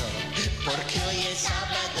contento, porque hoy es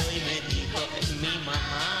sábado y me dijo mi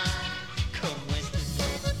mamá: ¿cómo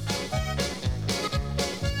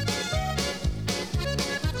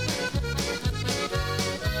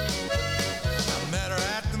I met her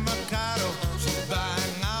at the Mercado. She's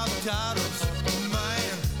buying avocados.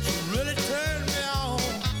 Man, she really turned me on.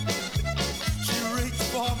 She reached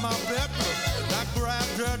for my pepper. I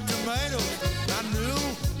grabbed her tomatoes. I knew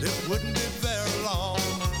it wouldn't be very long.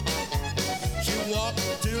 She walked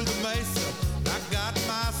to the mesa. I got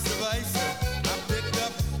my cerveza. I picked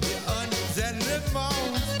up the onions and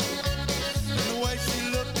lemons. And the way she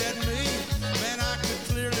looked at me,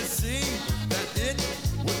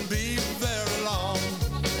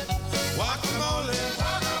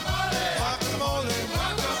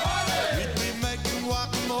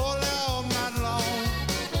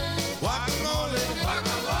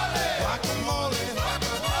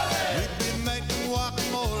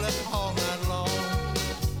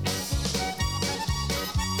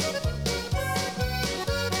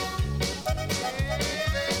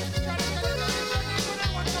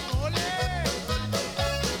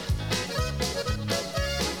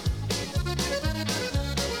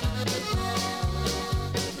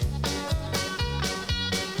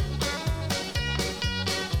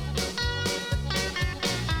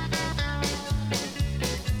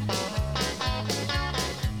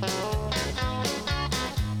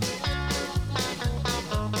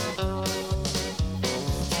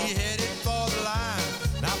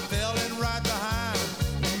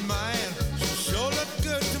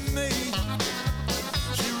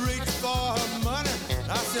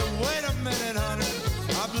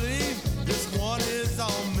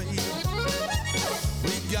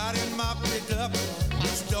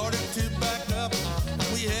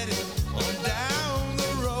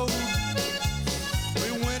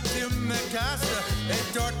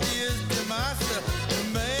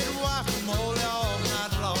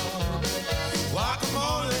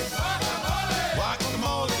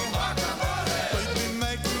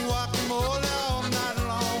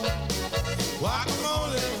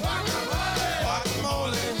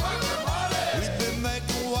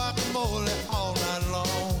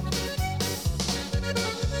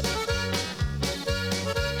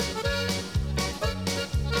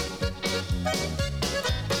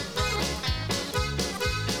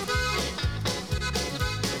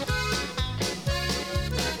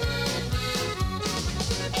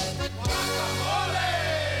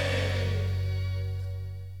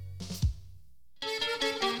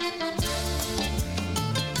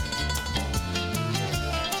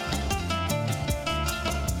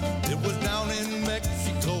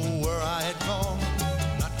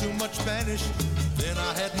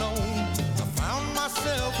 I had known. I found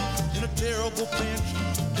myself in a terrible pinch.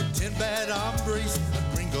 With 10 bad hombres,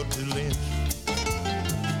 a gringo to lynch.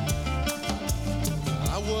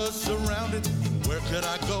 I was surrounded, where could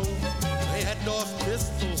I go? They had Doss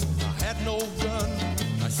pistols, I had no gun.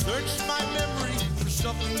 I searched my memory for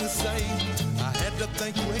something to say. I had to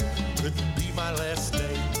think quick, couldn't be my last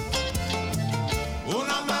day.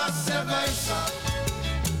 Una más cerveza,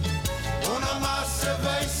 una más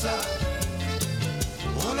cerveza,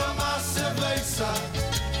 una más cerveza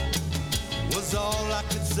was all I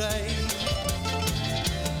could say.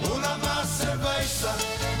 Una más cerveza,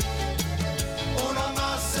 una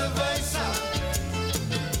más cerveza,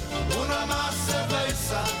 una más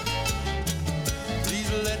cerveza.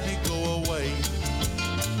 Please let me go away.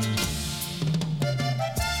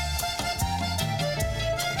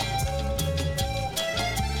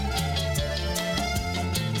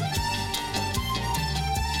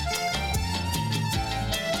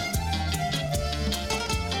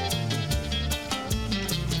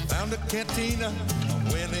 Found a cantina,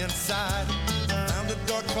 I went inside. Found a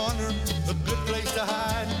dark corner, a good place to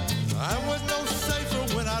hide. I was no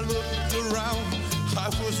safer when I looked around. I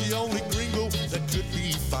was the only gringo that could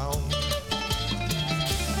be found.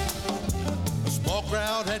 A small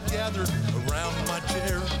crowd had gathered around my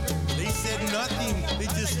chair. They said nothing, they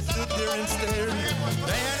just stood there and stared.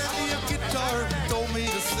 They handed me a guitar, told me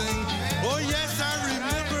to sing. Oh yes, I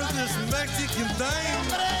remember this Mexican thing.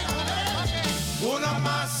 Una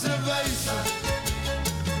más cerveza,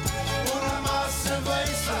 una más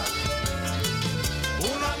cerveza,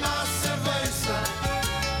 una más cerveza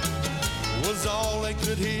was all they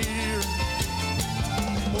could hear.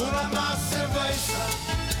 Una más cerveza,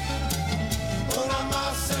 una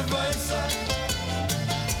más cerveza,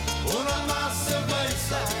 una más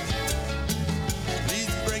cerveza.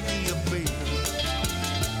 Please bring me a beer.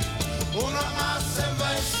 Una más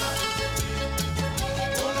cerveza,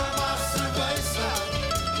 una más cerveza,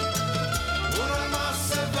 una más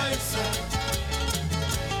cerveza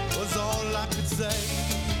was all I could say.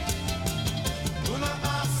 Una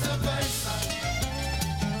más cerveza,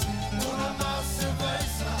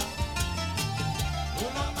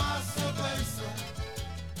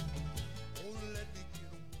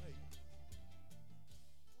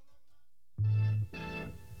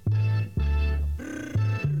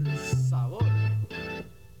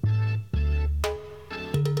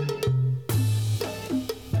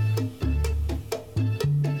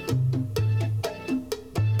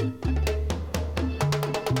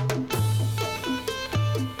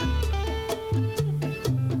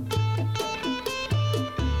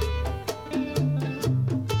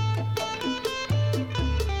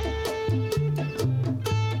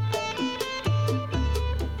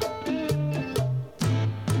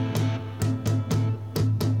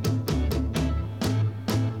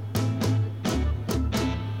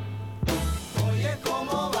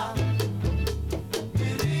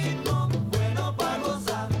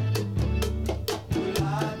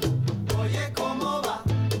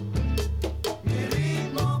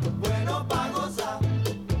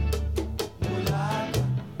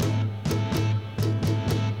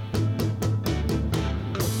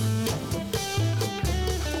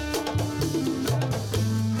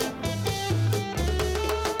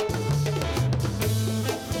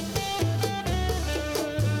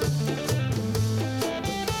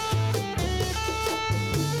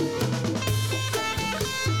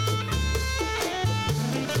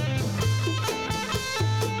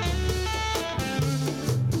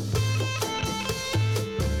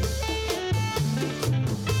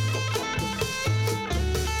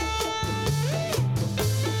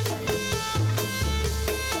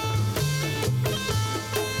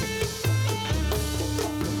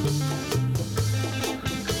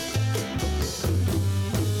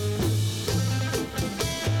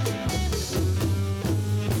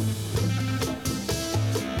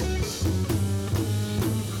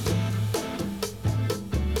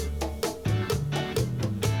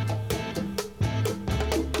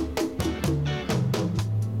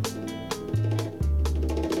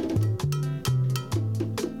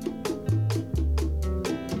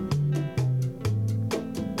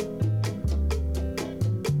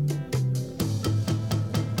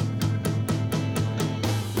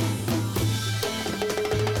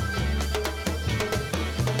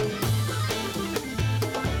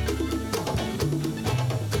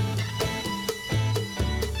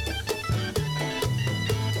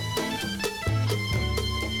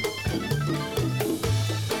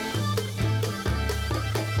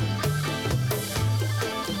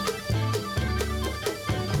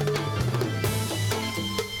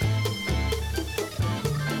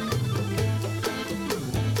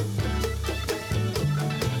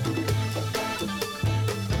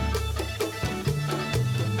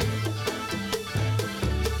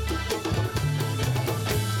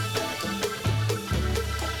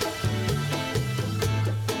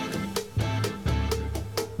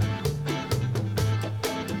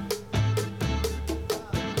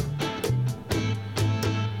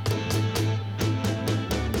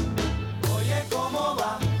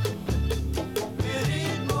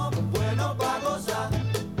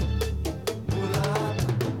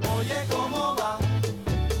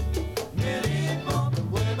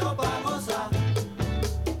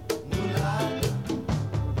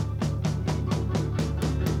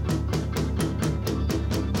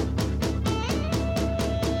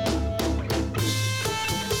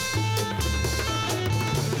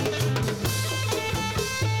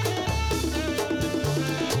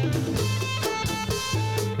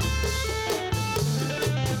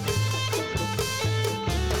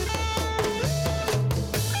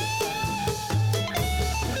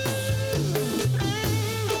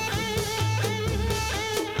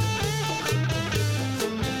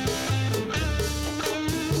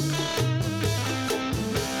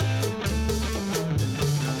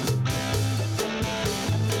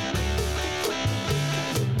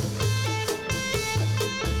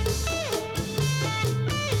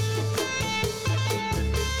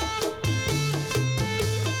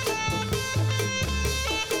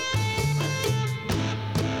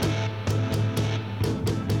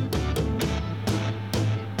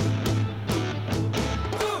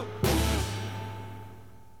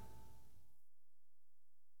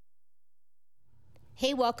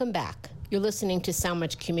 Hey, welcome back. You're listening to So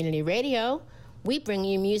Much Community Radio. We bring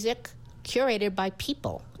you music curated by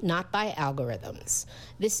people, not by algorithms.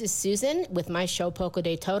 This is Susan with my show Poco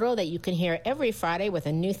de Todo that you can hear every Friday with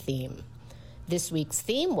a new theme. This week's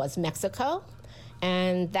theme was Mexico,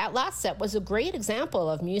 and that last set was a great example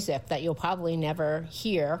of music that you'll probably never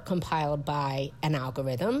hear compiled by an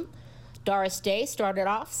algorithm. Doris Day started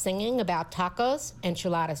off singing about tacos,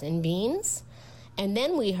 enchiladas, and beans. And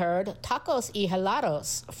then we heard Tacos y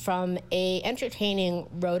Helados from a entertaining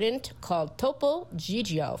rodent called Topo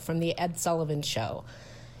Gigio from the Ed Sullivan Show.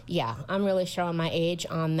 Yeah, I'm really showing my age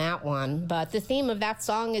on that one. But the theme of that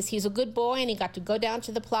song is he's a good boy and he got to go down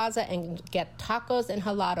to the plaza and get tacos and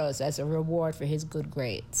helados as a reward for his good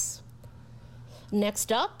grades.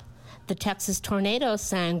 Next up, the Texas Tornadoes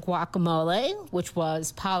sang Guacamole, which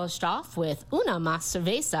was polished off with Una Más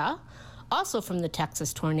Cerveza, also from the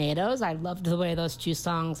Texas Tornadoes. I loved the way those two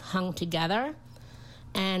songs hung together.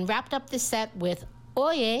 And wrapped up the set with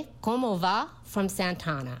Oye, ¿Cómo va? From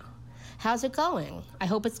Santana. How's it going? I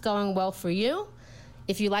hope it's going well for you.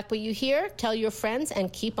 If you like what you hear, tell your friends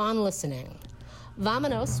and keep on listening.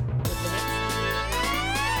 Vámonos with the next.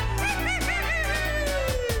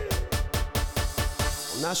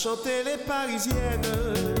 On a chanté les Parisiennes,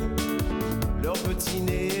 leurs petits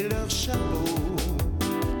nez et leurs chapeaux.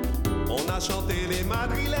 On a chanté les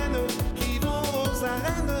Madrilènes qui vont aux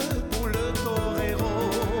arènes pour le torero.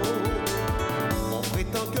 On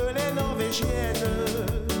prétend que les Norvégiennes,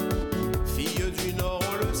 filles du Nord,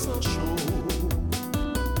 ont le sang chaud.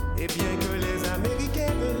 Et bien que les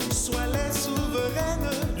Américaines soient les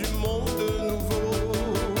souveraines du monde nouveau,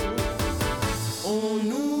 on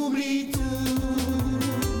oublie tout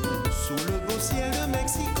sous le beau ciel de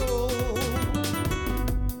Mexico.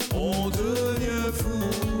 On devient fou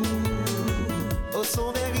au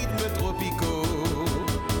son des rythmes tropicaux.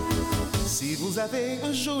 Si vous avez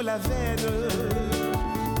un jour la veine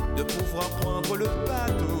de pouvoir prendre le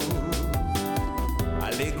bateau,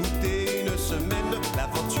 allez goûter une semaine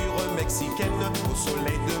l'aventure mexicaine au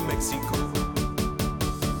soleil de Mexico.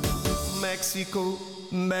 Mexico,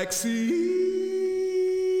 Mexico,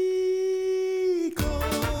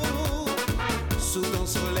 sous ton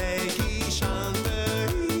soleil qui chante.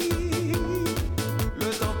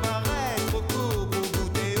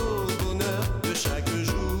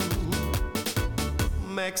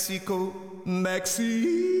 Mexico, Mexico,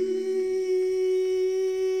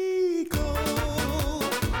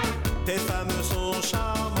 tes femmes sont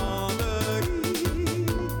charmantes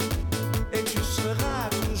et tu seras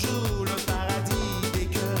toujours le paradis des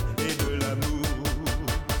cœurs et de l'amour.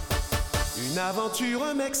 Une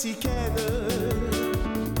aventure mexicaine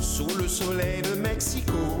sous le soleil de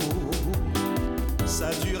Mexico.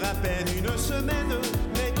 Ça dure à peine une semaine,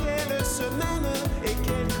 mais quelle semaine et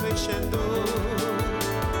quel crescendo.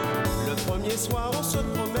 Le premier soir on se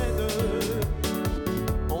promène,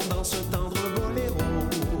 on danse un tendre boléro.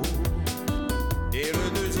 Et le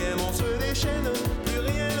deuxième on se déchaîne, plus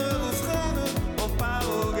rien ne vous freine, on part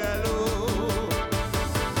au galop.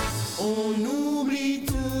 On oublie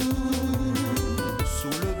tout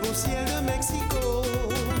sous le beau ciel de Mexico.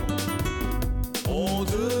 On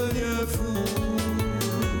devient fou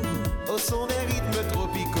au son des rythmes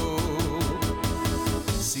tropicaux.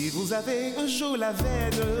 Si vous avez un jour la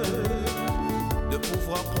veine de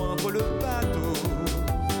pouvoir prendre le bateau,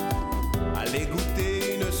 allez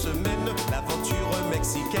goûter une semaine l'aventure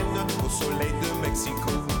mexicaine au soleil de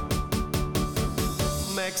Mexico.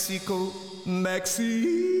 Mexico, Mexico,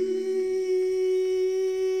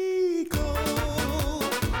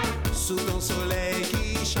 sous ton soleil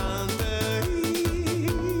qui chante.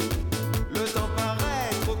 Le temps paraît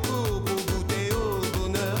trop court pour goûter au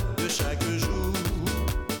bonheur de chaque jour.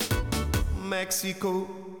 Mexico,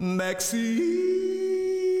 Mexico,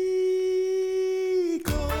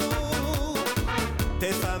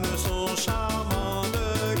 tes femmes sont charmantes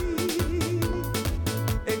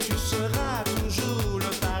et tu seras toujours le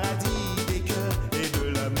paradis des cœurs et de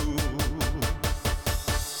l'amour.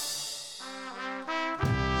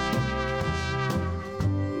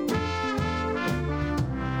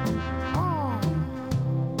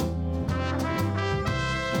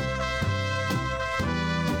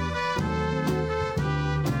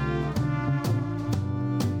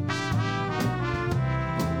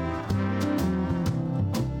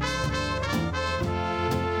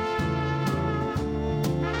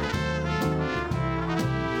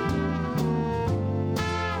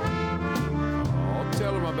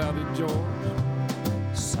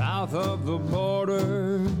 South of the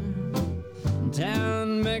border,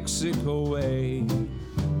 down Mexico way.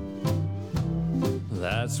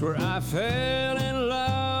 That's where I fell in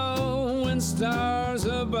love when stars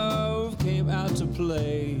above came out to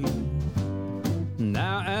play.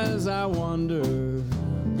 Now as I wonder,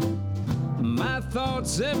 my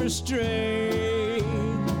thoughts ever stray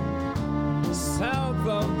south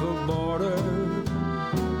of the border,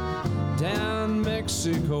 down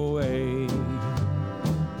Mexico way.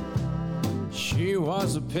 She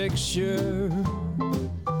was a picture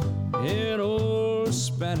in old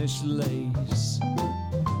Spanish lace,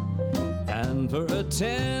 and for a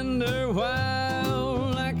tender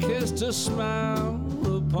while I kissed a smile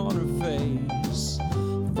upon her face.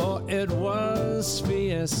 For it was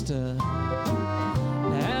fiesta,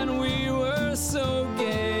 and we were so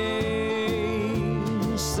gay,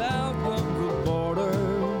 south of the border,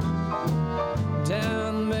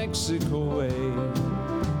 down Mexico way.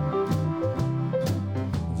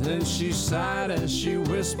 Then she sighed as she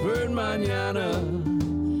whispered mañana,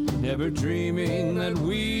 never dreaming that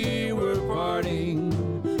we were parting.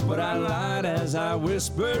 But I lied as I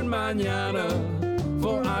whispered mañana,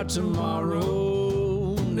 for our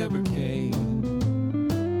tomorrow never came.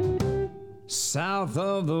 South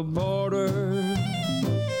of the border,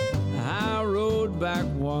 I rode back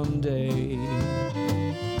one day.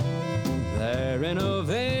 There in a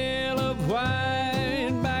veil of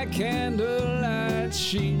white by candlelight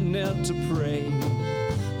she knelt to pray.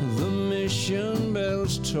 The mission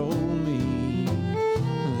bells told me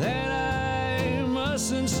that I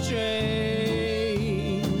mustn't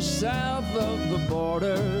stray south of the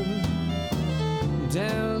border,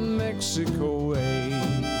 down Mexico way.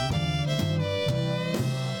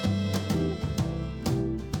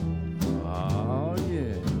 Oh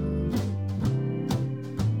yeah.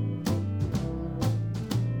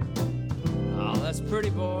 Oh, that's pretty,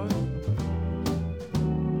 boy.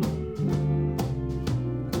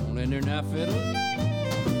 On in there now, fiddle.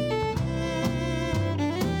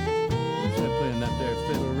 Who's that playing that there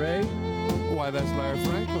fiddle, Ray? Why, that's Larry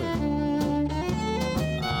Franklin.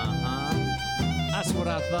 That's what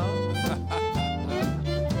I thought. Oh,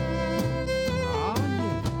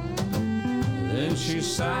 yeah. Then she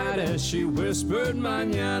sighed as she whispered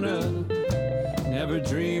mañana, never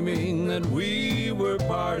dreaming that we were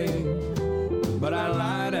parting. But I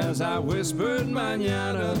lied as I whispered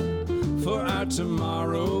mañana, for our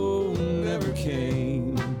tomorrow never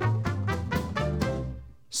came.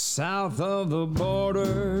 South of the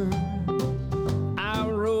border, I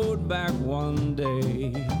rode back one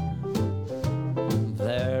day.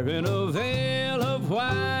 There in a veil of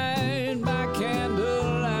white by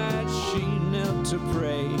candlelight she knelt to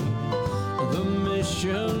pray. The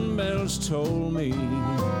mission bells told me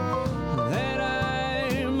that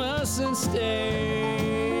I mustn't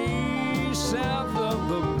stay south of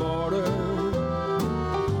the border,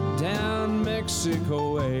 down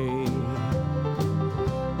Mexico way.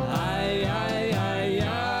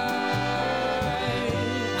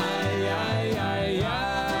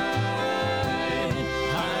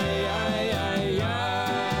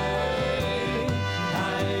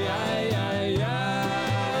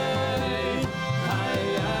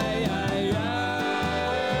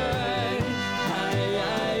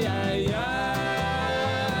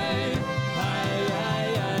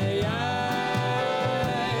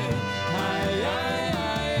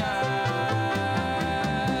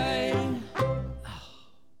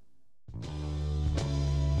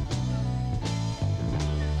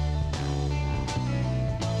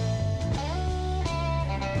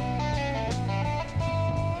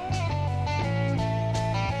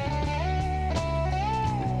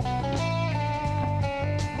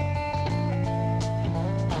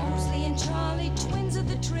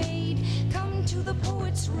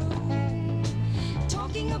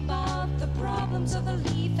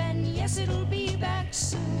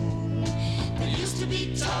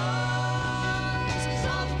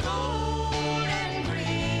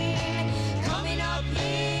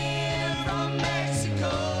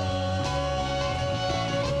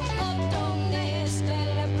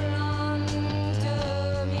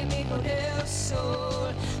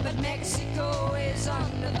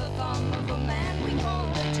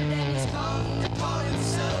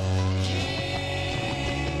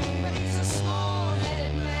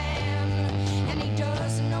 Small-headed man, and he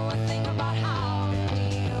doesn't know a thing about how to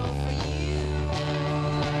deal for you.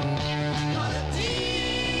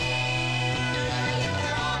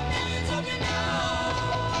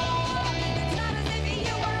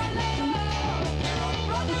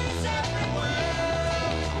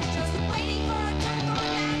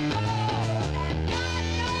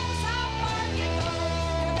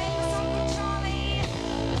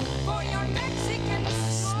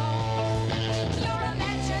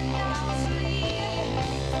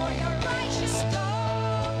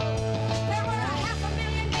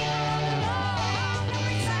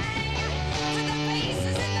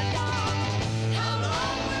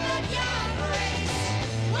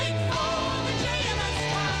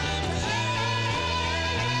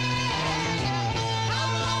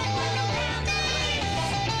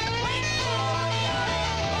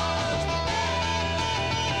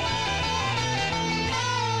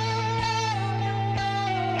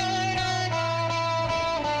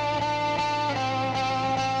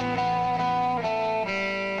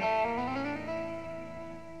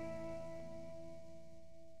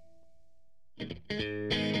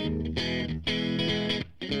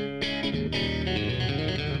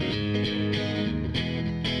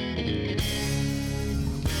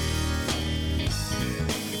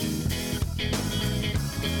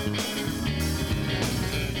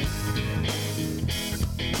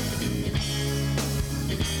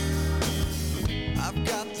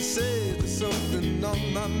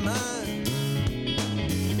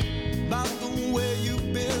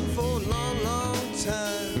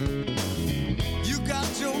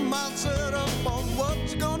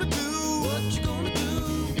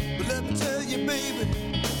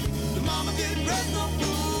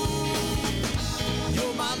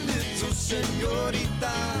 little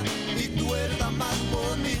señorita, y tú eres la más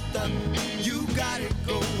bonita. You got it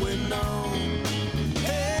going on.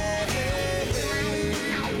 Hey, hey, hey.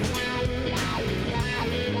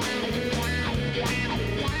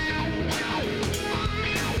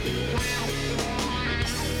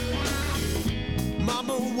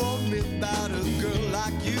 Mama warned me about a girl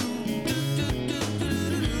like you.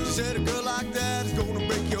 She said a girl like that is gonna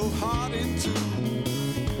break your heart in two.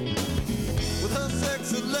 With her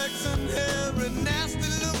sexy legs and hair and nasty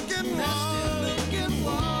looking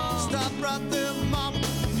wall. Stop right there, mama.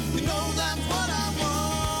 You know that's what I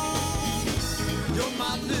want. You're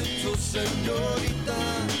my little señorita,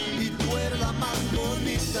 y tú eres la más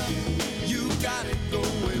bonita. You got it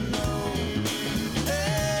going on.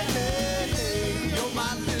 Hey, hey, hey. You're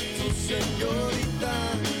my little señorita,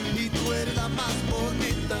 y tú eres la más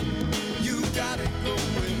bonita. You got it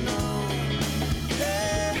going on.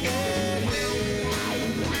 Hey, hey, hey.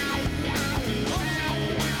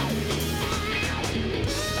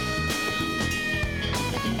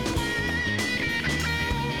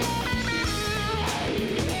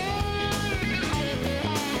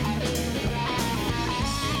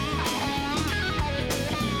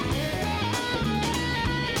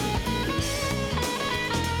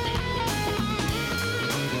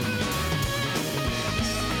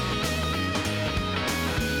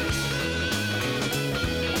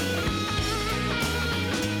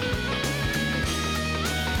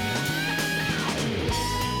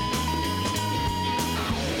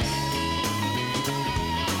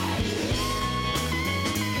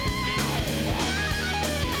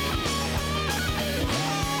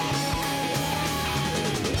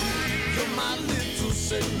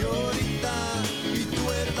 Señorita, y tú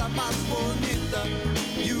eres la más bonita.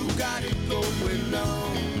 You got it going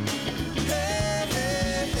on. Hey,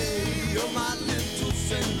 hey, hey. You're my little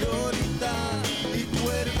señorita, y tú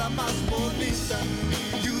eres la más bonita.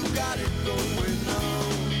 You got it going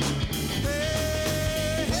on.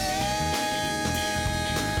 Hey, hey.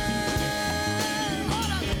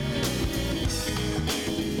 Órale.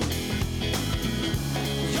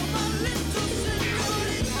 You're my little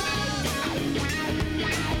señorita.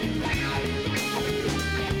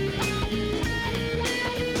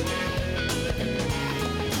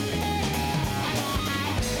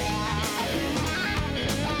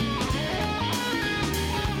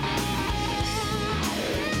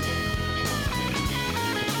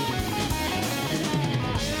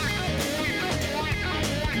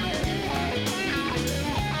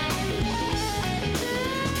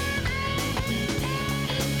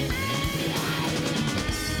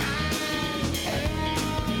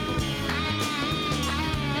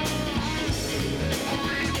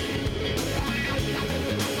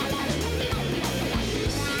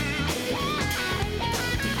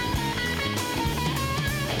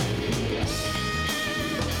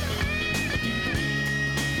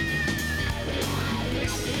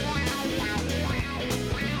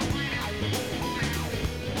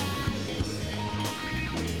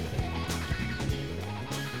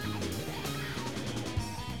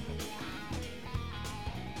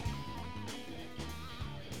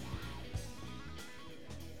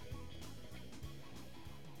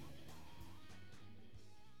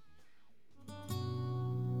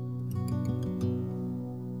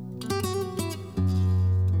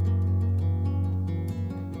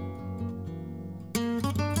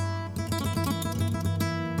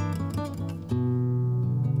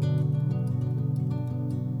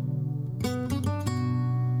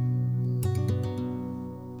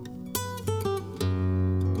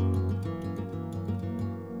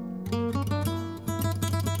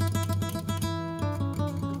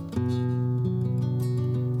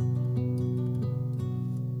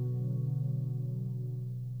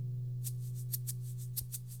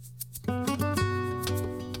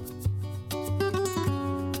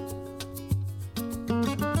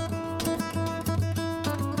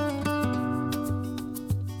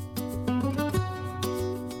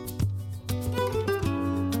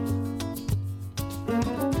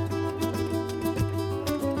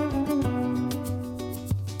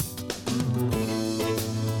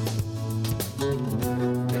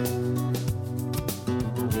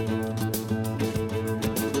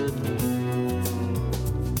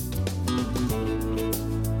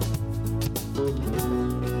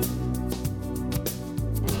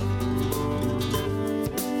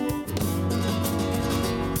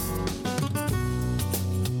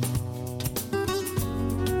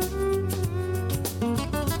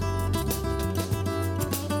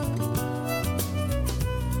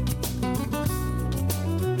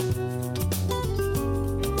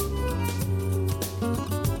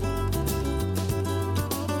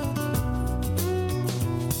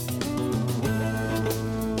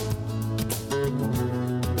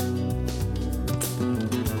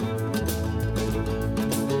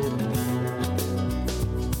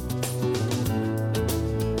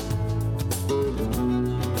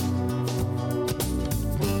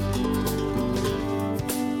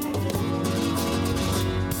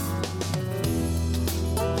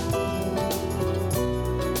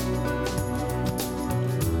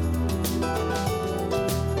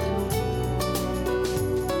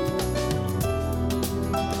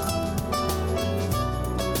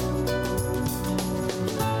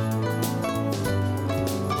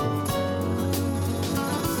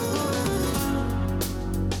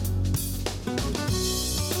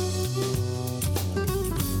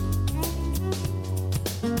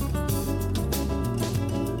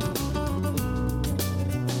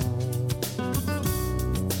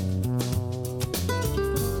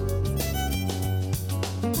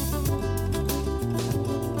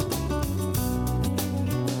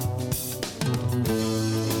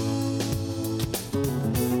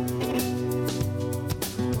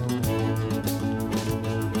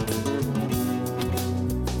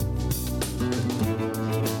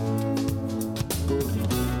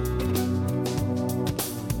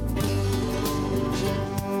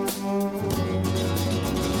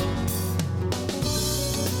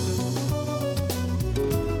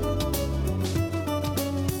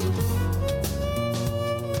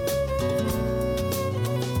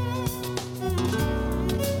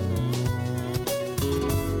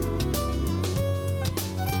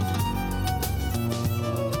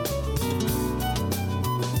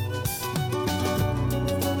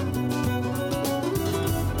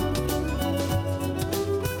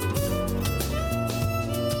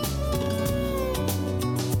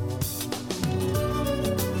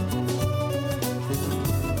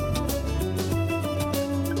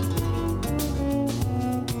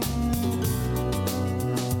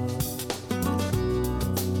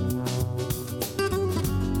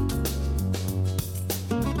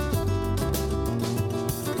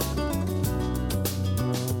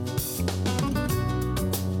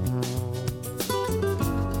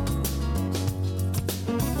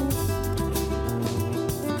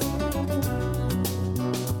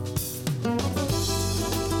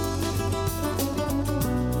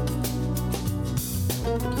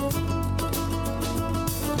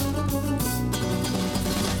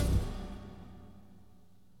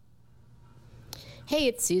 Hey,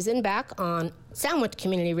 it's Susan back on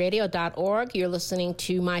sandwichcommunityradio.org. You're listening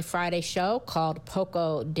to my Friday show called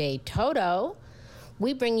Poco de Todo.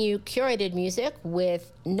 We bring you curated music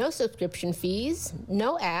with no subscription fees,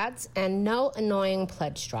 no ads, and no annoying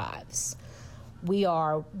pledge drives. We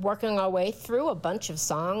are working our way through a bunch of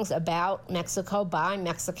songs about Mexico by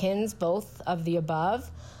Mexicans, both of the above.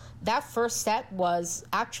 That first set was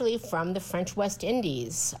actually from the French West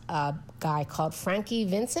Indies. A guy called Frankie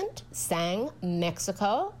Vincent sang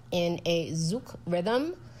Mexico in a zouk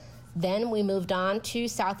rhythm. Then we moved on to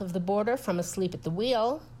South of the Border from Asleep at the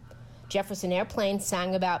Wheel. Jefferson Airplane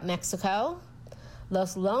sang about Mexico.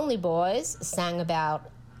 Los Lonely Boys sang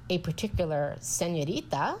about a particular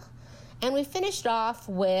señorita. And we finished off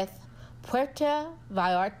with Puerto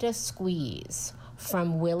Vallarta Squeeze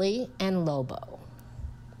from Willie and Lobo.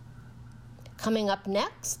 Coming up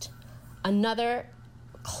next, another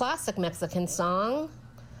classic Mexican song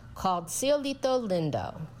called Cielito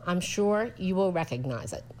Lindo. I'm sure you will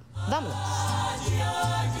recognize it. Vámonos.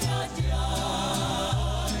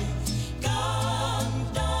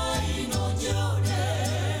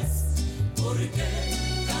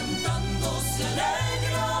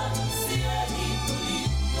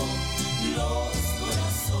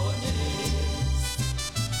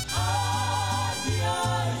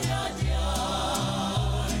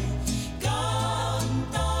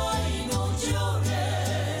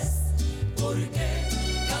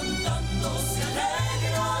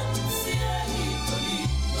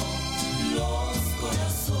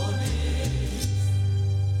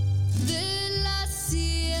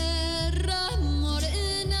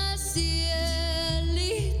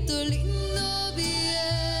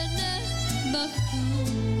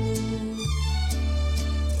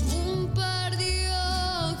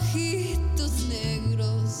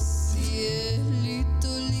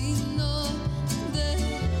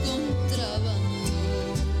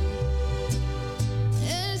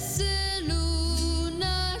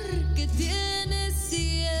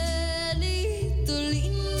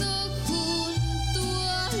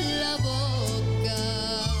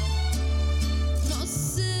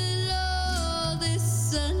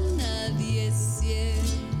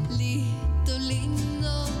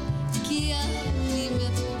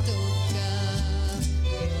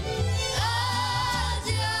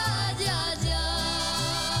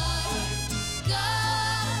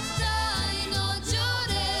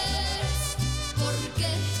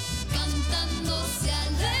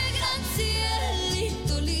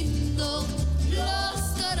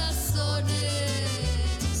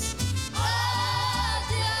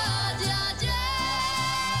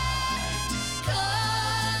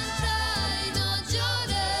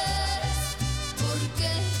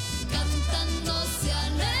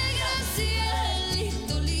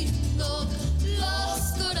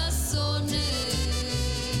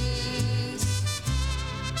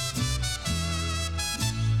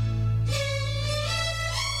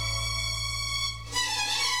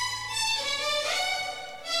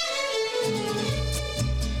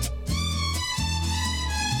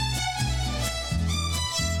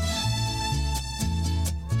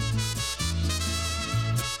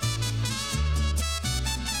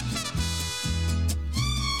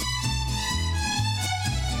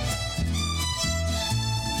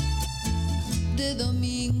 De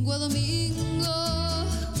domingo a domingo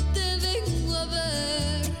te vengo a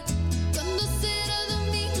ver. ¿Cuándo será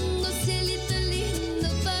domingo, cielito lindo,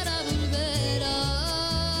 para volver?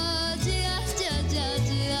 Ay, ay, ay,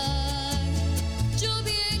 ay, ay. Yo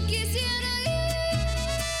bien quisiera ir,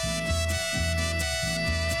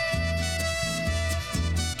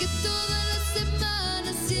 que toda la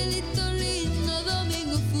semana, cielito lindo,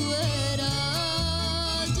 domingo fuera.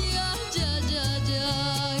 Ay, ay, ay, ay,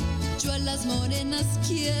 ay. Yo a las morenas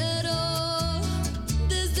quiero,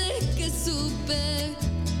 desde que supe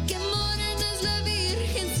que morena es la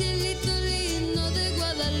Virgen, cielito lindo de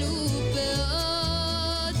Guadalupe.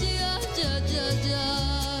 Ay, ay, ay, ay,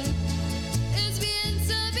 ay. Es bien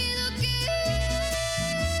sabido que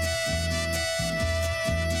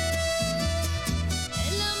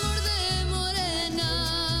el amor de morena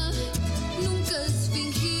nunca es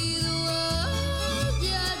fingido. Ay,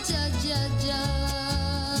 ay, ay, ay, ay.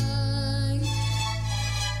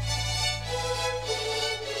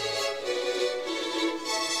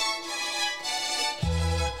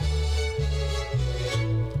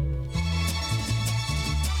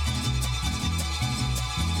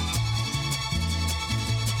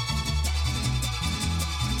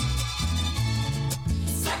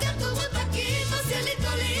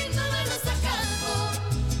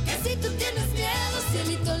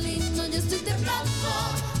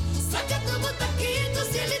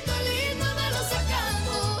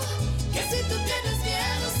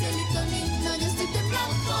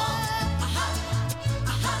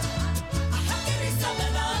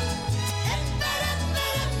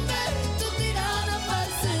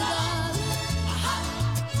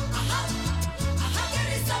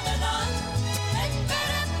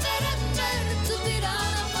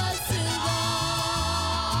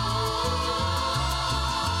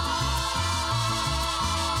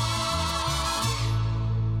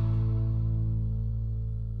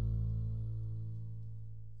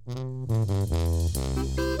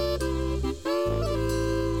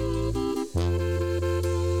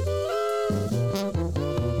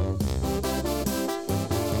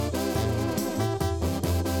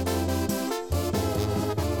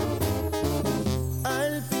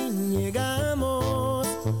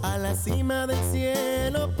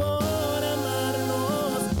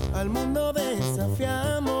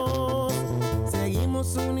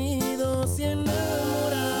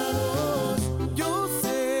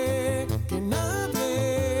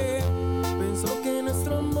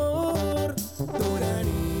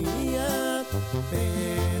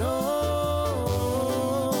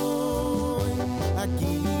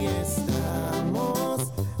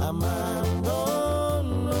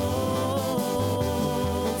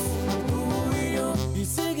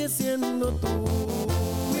 siendo tú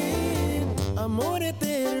mi amor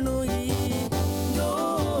eterno y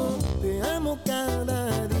yo te amo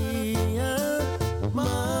cada día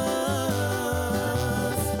más.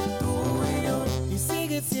 Tú y yo, y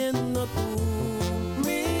sigue siendo tú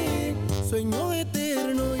mi sueño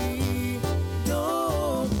eterno y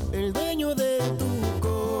yo el dueño de tu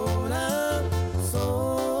corazón.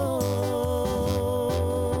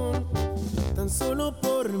 Tan solo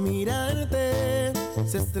por mirarte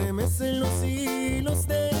se estremecen los hilos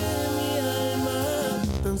de mi alma.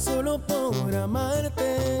 Tan solo por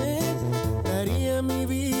amarte daría mi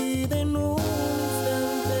vida en un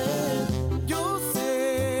instante. Yo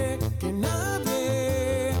sé que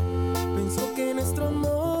nadie pensó que nuestro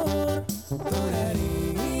amor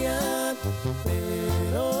duraría,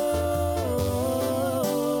 pero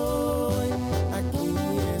hoy aquí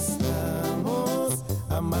estamos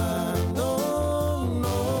amándonos,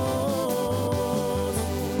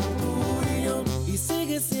 tú y yo, y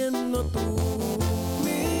sigue siendo tú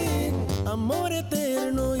mi amor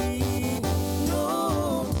eterno y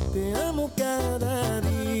yo te amo cada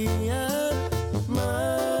día más.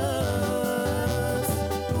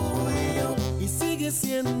 Tú y yo, y sigue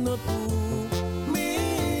siendo tú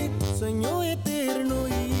mi sueño eterno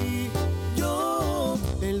y yo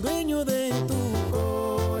el dueño de tu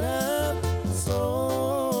corazón.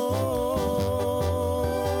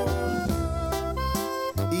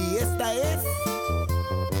 Y esta es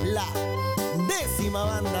la 10ª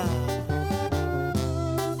banda.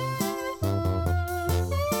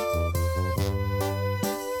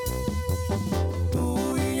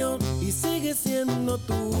 Tú y yo, y sigue siendo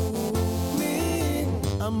tú mi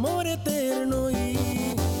amor eterno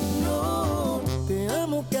y yo te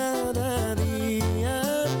amo cada día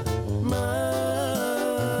más.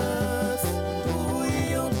 Tú y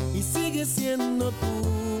yo, y sigue siendo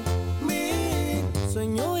tú mi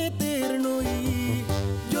sueño eterno y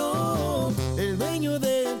yo el dueño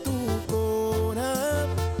de tu corazón.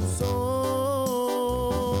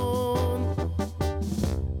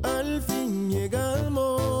 Al fin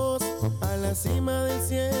llegamos a la cima del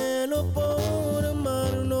cielo por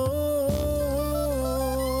amarnos.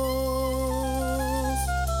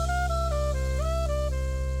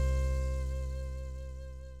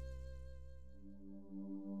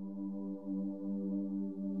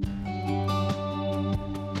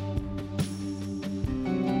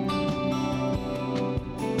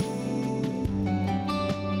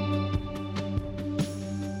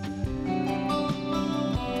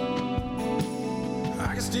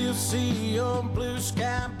 I can still see your blue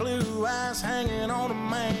sky, blue eyes hanging on a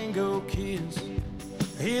mango kiss.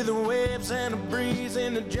 Hear the waves and the breeze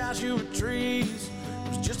in the Joshua trees. It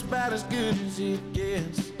was just about as good as it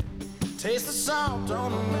gets. Taste the salt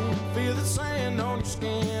on the wind, feel the sand on your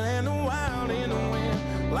skin, and the wild in the wind,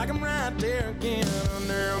 like I'm right there again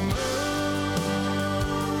under a moon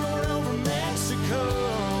over Mexico.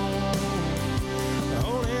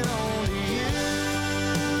 Holding on to you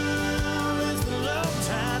as the love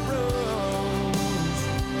tide rolls.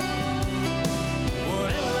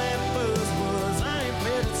 Whatever that buzz was, I ain't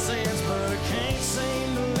paid it since, but I can't seem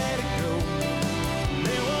to let it go.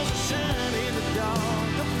 There was a shine in the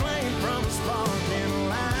dark, a flame from a spark, and a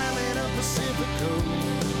light in a Pacifico.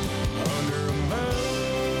 Under a moon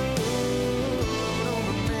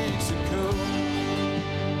over Mexico.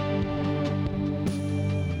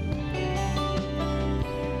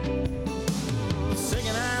 The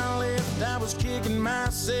second I left, I was kicking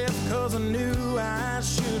myself, cause I knew I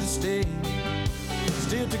should have stayed.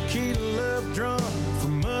 Still tequila love drunk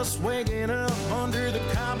from us waking up under the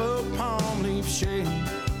Cabo palm leaf shade.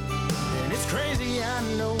 And it's crazy, I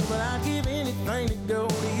know, but I'd give anything to go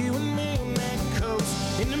to you and me on that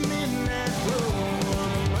coast in the midnight glow.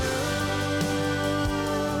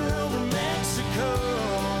 Over Mexico,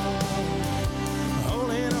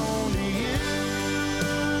 holding on to you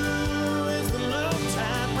as the love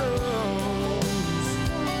tide rolls.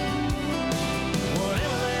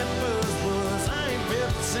 Whatever that buzz was, I ain't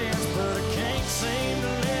felt it since, but I can't seem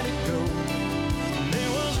to let it go.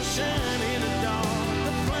 There was a shine in the dark,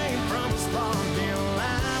 a flame from a spark, and a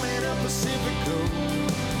light in a Pacifico.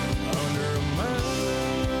 Under a moon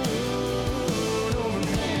over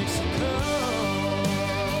Mexico.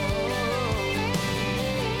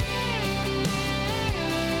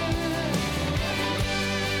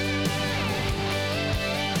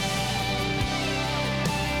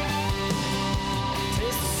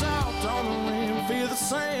 Taste the salt on the rim, feel the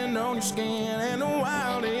sand on your skin, and the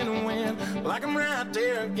wild in the wind, like I'm right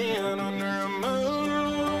there again under a moon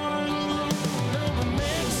over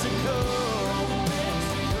Mexico.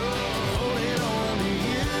 Holding on to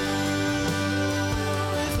you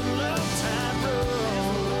as the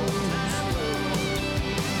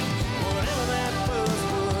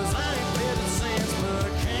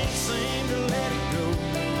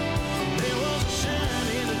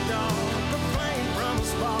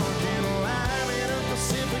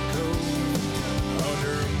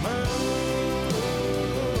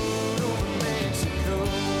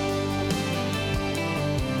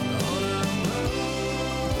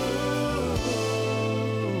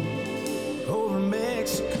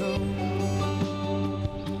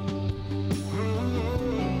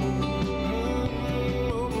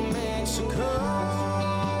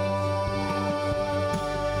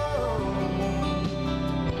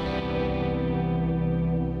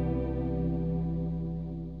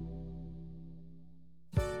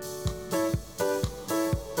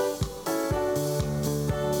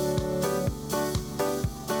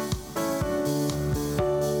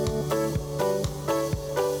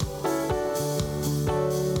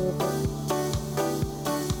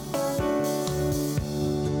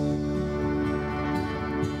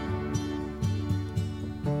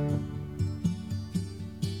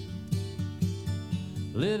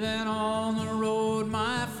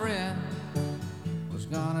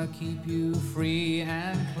wanna keep you free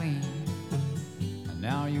and clean. And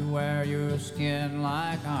now you wear your skin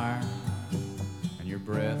like iron, and your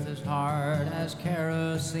breath is hard as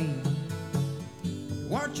kerosene.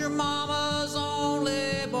 Weren't your mama's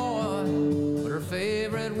only boy, but her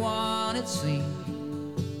favorite one it seemed.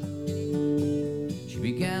 She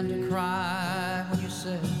began to cry when you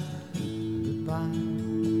said goodbye.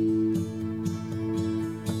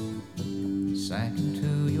 Sank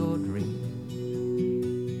into your dream.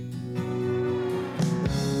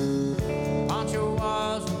 Pancho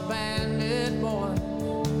was a bandit boy.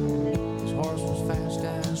 His horse was fast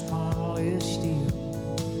as polished steel.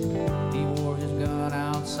 He wore his gun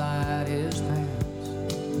outside his pants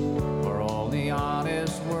for all the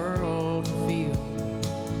honest world to feel.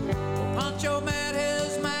 Well, Pancho met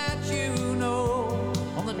his match, you know,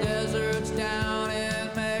 on the deserts down in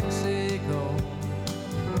Mexico.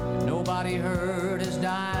 And nobody heard his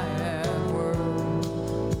dying word.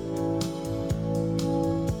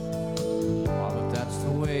 Oh, but that's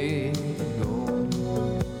the way it goes.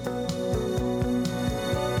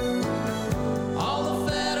 All the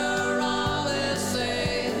federales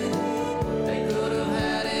say they could have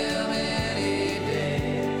had him any day.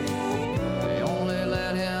 They only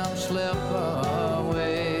let him slip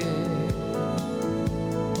away.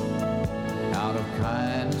 Out of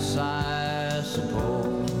kindness, I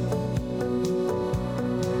suppose.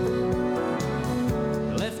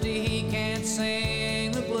 Lefty, he can't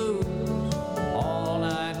sing the blues all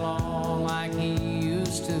night long like he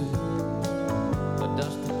used to. But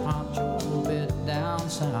Dusty Pancho bit down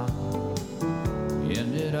south. He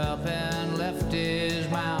ended up and left his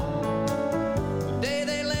mount. The day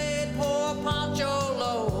they laid poor Pancho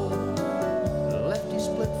low, Lefty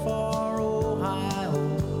split for Ohio,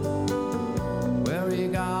 where he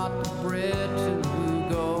got the bread to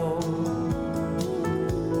go.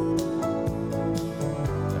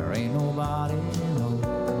 There ain't nobody knows.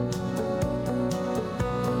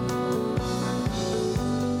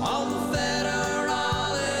 All the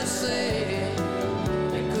federales say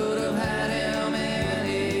they could have had him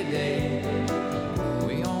any day.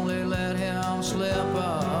 We only let him slip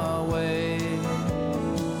away.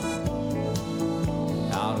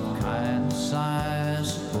 Out of kindness, I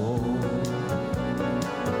suppose.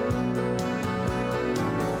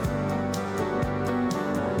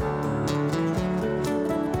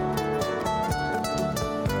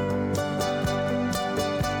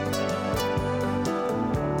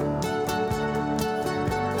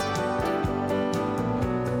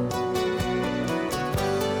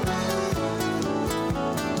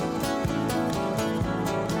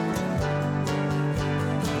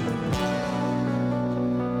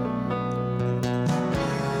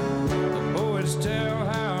 The poets tell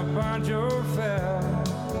how Pancho fell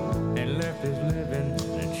and left his living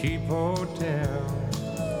in a cheap hotel.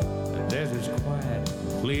 The desert's quiet,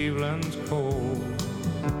 Cleveland's cold,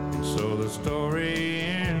 and so the story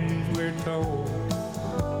ends, we're told.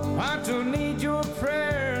 Pancho needs your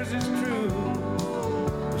prayers, it's true.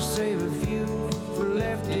 Save a few for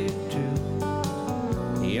Lefty too.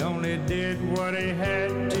 He only did what he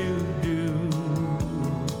had to do.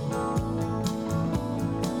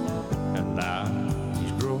 And now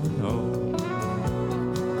he's growing old.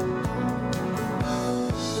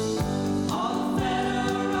 All the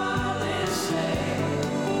federales say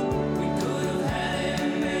we could have had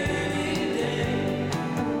him any day.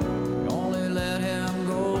 We only let him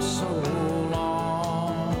go so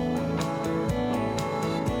long.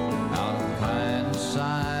 Out of kindness,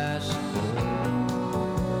 I suppose.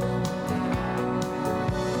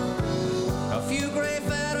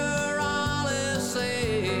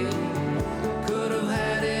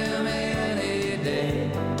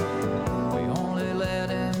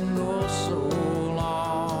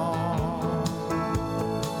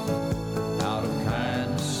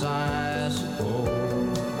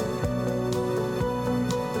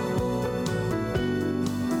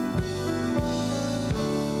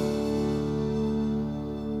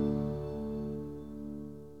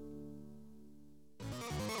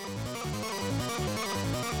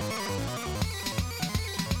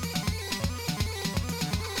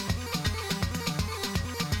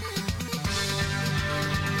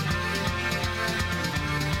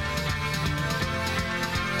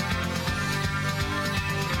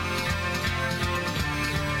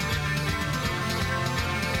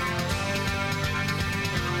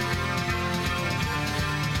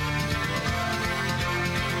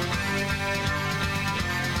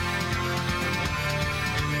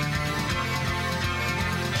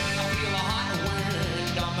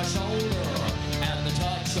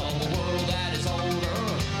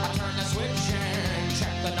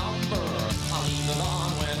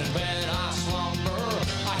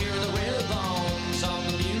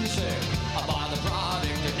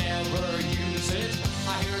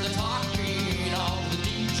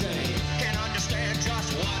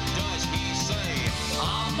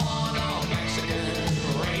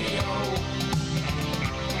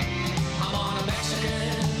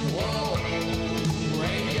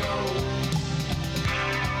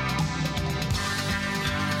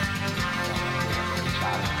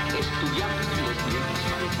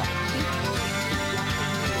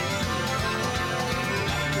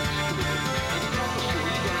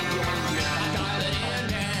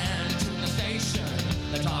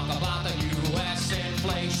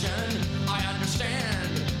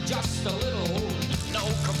 Just a little, no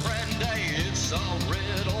comprende, it's a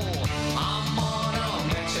riddle. I'm on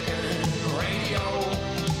a Mexican radio.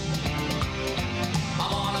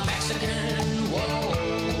 I'm on a Mexican, whoa,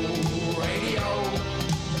 radio.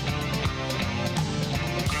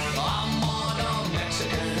 I'm on a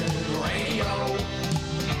Mexican radio.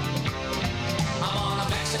 I'm on a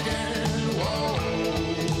Mexican, whoa,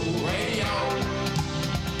 radio.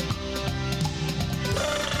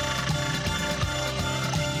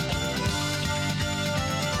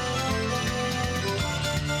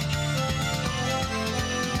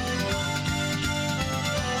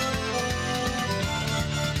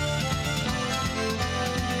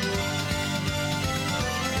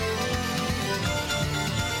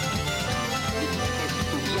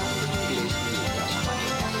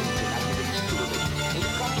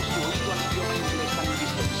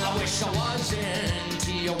 I wish I was in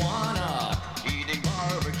Tijuana, eating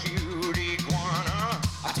barbecued iguana.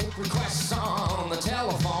 I take requests on the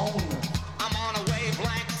telephone. I'm on a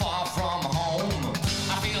wavelength far from home.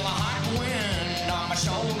 I feel a hot wind on my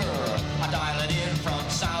shoulder. I dial it in from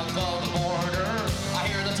south of the border. I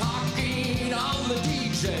hear the talking of the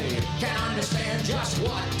DJ. Can't understand just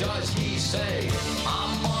what does he say.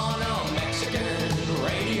 I'm on a Mexican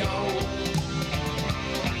radio.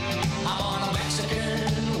 I'm on a Mexican,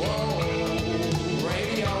 whoa,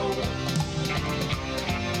 radio.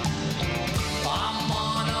 I'm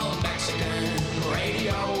on a Mexican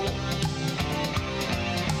radio.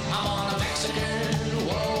 I'm on a Mexican,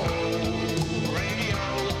 whoa, radio.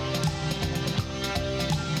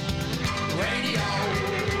 Radio,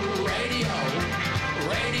 radio,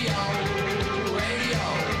 radio, radio, radio,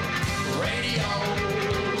 radio,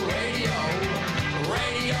 radio,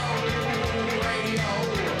 radio.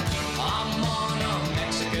 I'm on a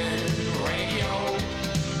Mexican radio.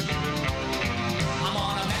 I'm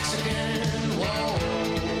on a Mexican, whoa,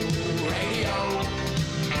 radio.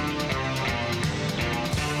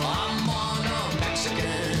 I'm on a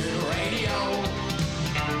Mexican radio.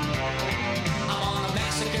 I'm on a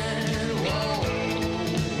Mexican, whoa,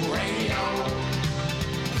 radio.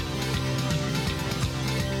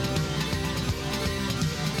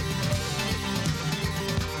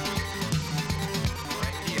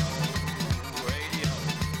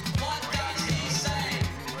 What does he say?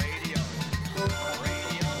 Radio,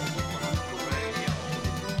 radio, radio,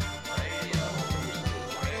 radio,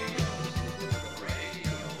 radio,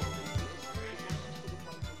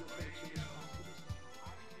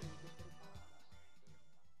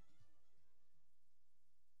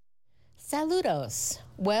 Saludos.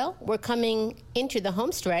 Well, we're coming into the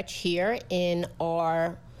home stretch here in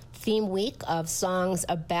our theme week of songs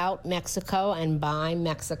about Mexico and by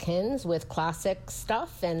Mexicans with classic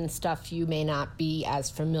stuff and stuff you may not be as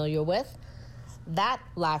familiar with. That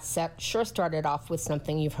last set sure started off with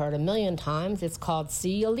something you've heard a million times. It's called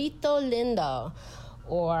Cielito Lindo,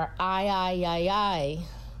 or Ay, Ay, Ay, Ay,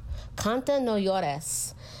 Canta No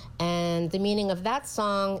Llores. And the meaning of that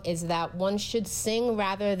song is that one should sing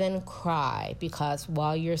rather than cry, because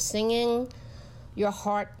while you're singing, your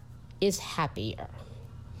heart is happier.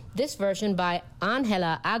 This version by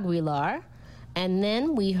Angela Aguilar. And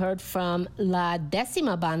then we heard from La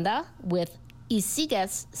Décima Banda with Y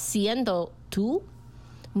Sigues Siendo Tú.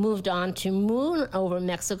 Moved on to Moon Over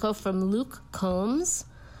Mexico from Luke Combs.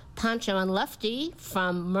 Pancho and Lefty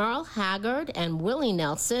from Merle Haggard and Willie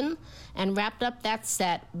Nelson, and wrapped up that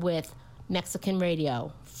set with Mexican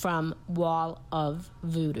Radio from Wall of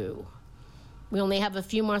Voodoo. We only have a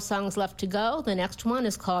few more songs left to go. The next one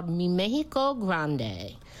is called Mi Mexico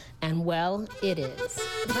Grande, and well, it is.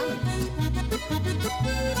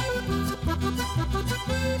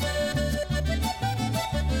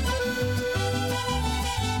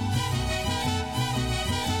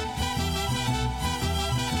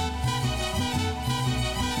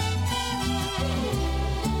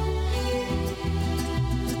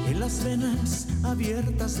 En las venas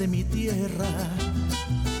abiertas de mi tierra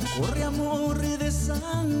corre amor de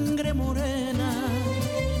sangre morena.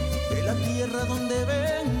 De la tierra donde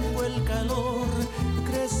vengo el calor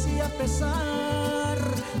crece a pesar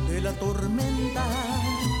de la tormenta.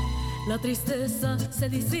 La tristeza se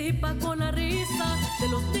disipa con la risa de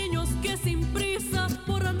los niños que sin prisa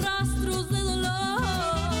borran rastros de dolor.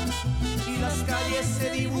 Y las calles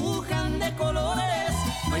se dibujan de colores,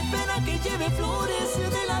 no hay pena que lleve flores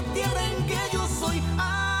de la tierra en que yo soy.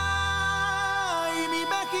 Ay, mi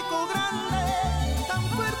México grande, tan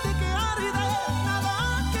fuerte que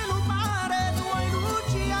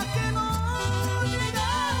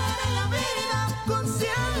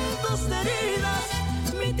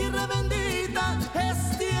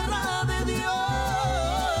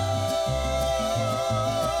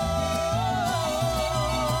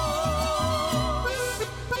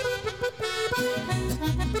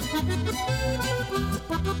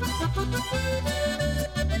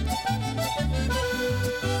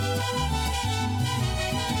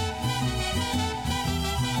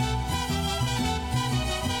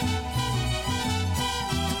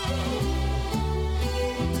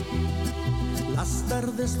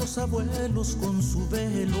tardes los abuelos con su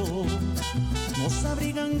velo nos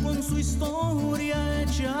abrigan con su historia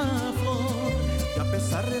hecha flor. Que a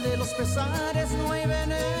pesar de los pesares no hay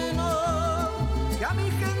veneno que a mi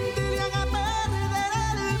gente le haga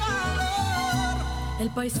perder el valor. El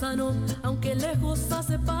paisano, aunque lejos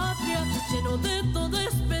hace patria, lleno de toda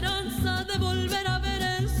esperanza de volver a ver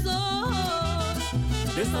el sol.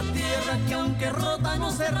 De esa tierra que aunque rota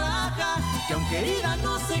no se raja, que aunque herida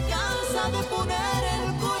no se cansa de poner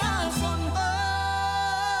el corazón. ¡Ay,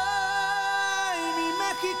 mi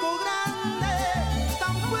México grande,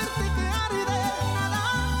 tan fuerte que arde, nada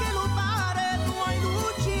que lo pare! No hay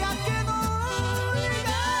lucha que no le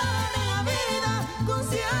gane la vida con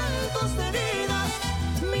cientos de vidas.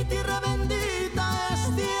 Mi tierra bendita es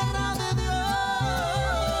tierra de Dios.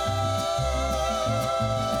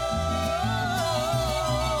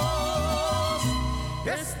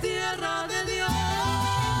 Es tierra de Dios.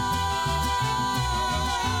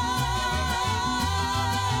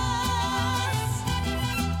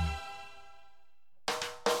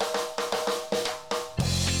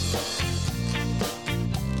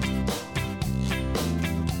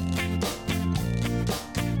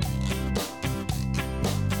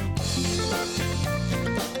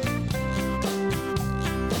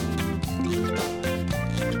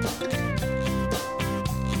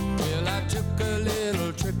 Well, I took a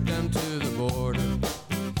little trip down to the border.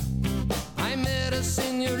 I met a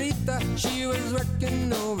señorita, she was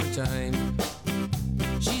working overtime.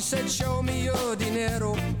 She said, show me your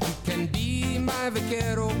dinero, you can be my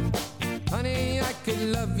vaquero. Honey, I could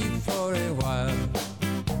love you for a while.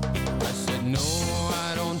 I said, no,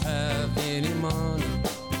 I don't have any money.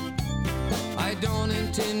 I don't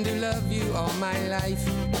intend to love you all my life.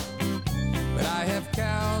 But I have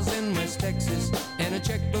cows in West Texas and a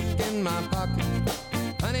checkbook in my pocket.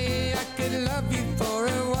 Honey, I could love you for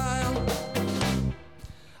a while.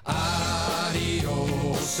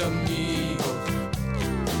 Adios, amigo.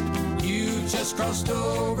 You just crossed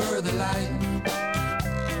over the line.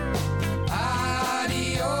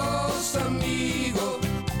 Adios, amigo.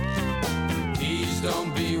 Please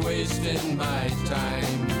don't be wasting my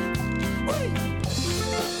time.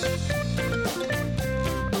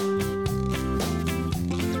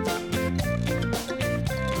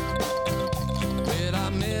 Well, I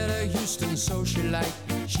met a Houston socialite.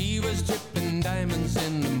 She was dripping diamonds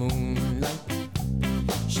in the moonlight.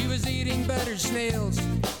 She was eating buttered snails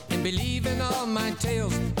and believing all my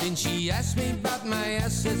tales. Then she asked me about my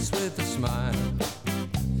assets with a smile.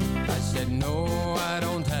 I said, no, I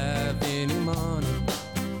don't have any money.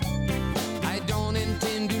 I don't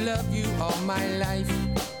intend to love you all my life.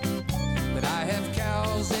 But I have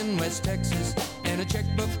cows in West Texas and a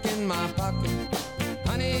checkbook in my pocket.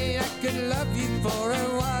 Honey, I could love you for a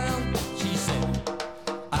while. She said,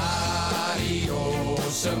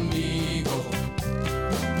 adios, amigo.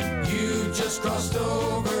 You just crossed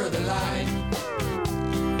over the line.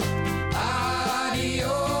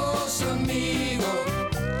 Adios, amigo.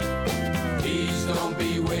 Please don't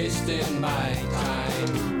be wasting my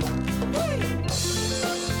time.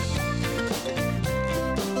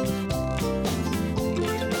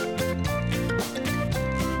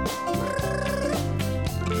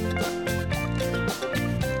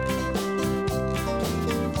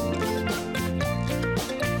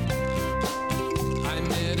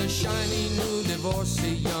 Shiny new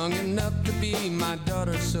divorcee, young enough to be my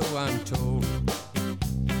daughter, so I'm told.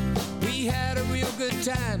 We had a real good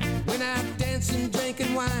time, went out dancing,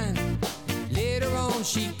 drinking wine. Later on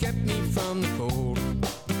she kept me from the cold.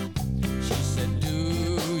 She said,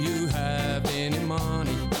 do you have any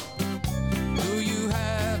money? Do you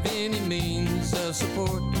have any means of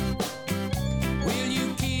support? Will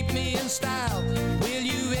you keep me in style? Will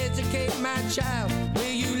you educate my child?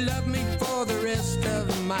 Will you love me for the rest of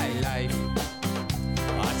my life?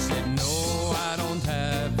 I said, no, I don't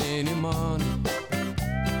have any money.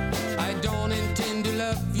 I don't intend to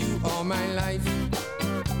love you all my life.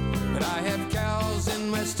 But I have cows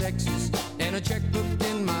in West Texas and a checkbook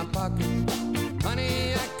in my pocket.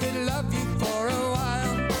 Honey, I could love you for a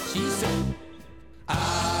while. She said,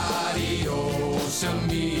 adios,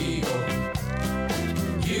 amigo.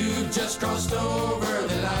 You just crossed over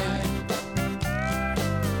the line.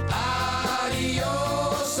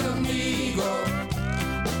 Adios, amigo.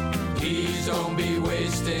 Please don't be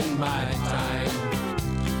wasting my time.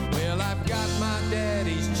 Well, I've got my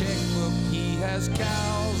daddy's checkbook. He has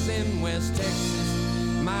cows in West Texas.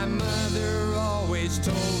 My mother always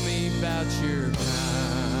told me about your kind.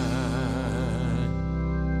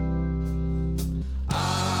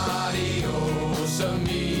 Adios,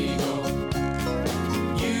 amigo.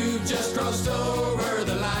 You just crossed over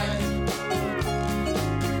the line.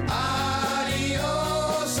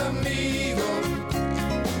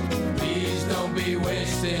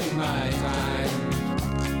 wasting my time.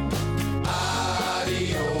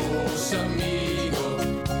 Adios, amigo.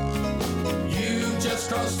 You just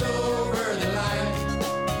crossed over the line.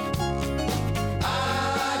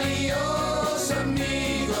 Adios,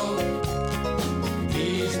 amigo.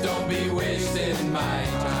 Please don't be wasting my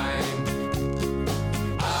time.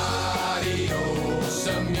 Adios,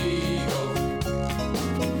 amigo.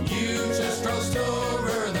 You just crossed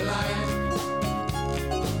over the line.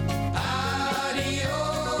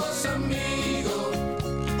 Adios, amigo.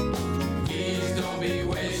 Please don't be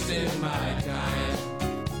wasting my time.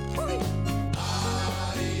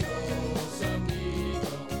 Adios,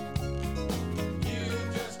 amigo. You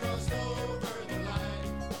just crossed over the line.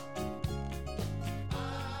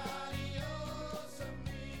 Adios,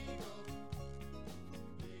 amigo.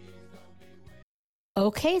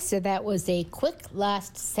 Okay, so that was a quick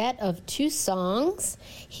last set of 2 songs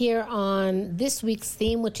here on this week's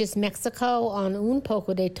theme, which is Mexico, on Un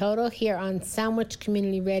Poco de Todo here on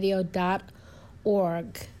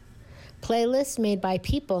sandwichcommunityradio.org. Playlist made by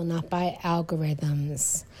people, not by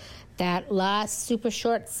algorithms. That last super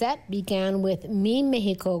short set began with Mi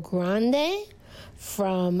Mexico Grande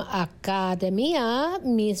from Academia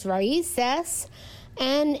Mis Raíces,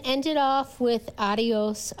 and ended off with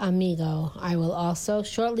Adios Amigo. I will also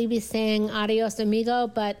shortly be saying Adios Amigo,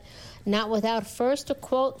 but not without first a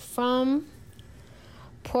quote from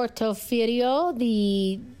Porfirio,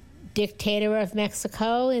 the dictator of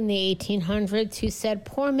Mexico in the 1800s, who said,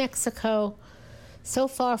 "Poor Mexico, so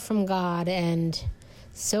far from God and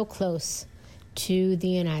so close to the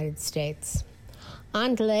United States."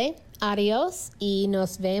 Andale, adios, y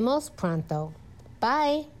nos vemos pronto.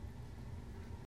 Bye.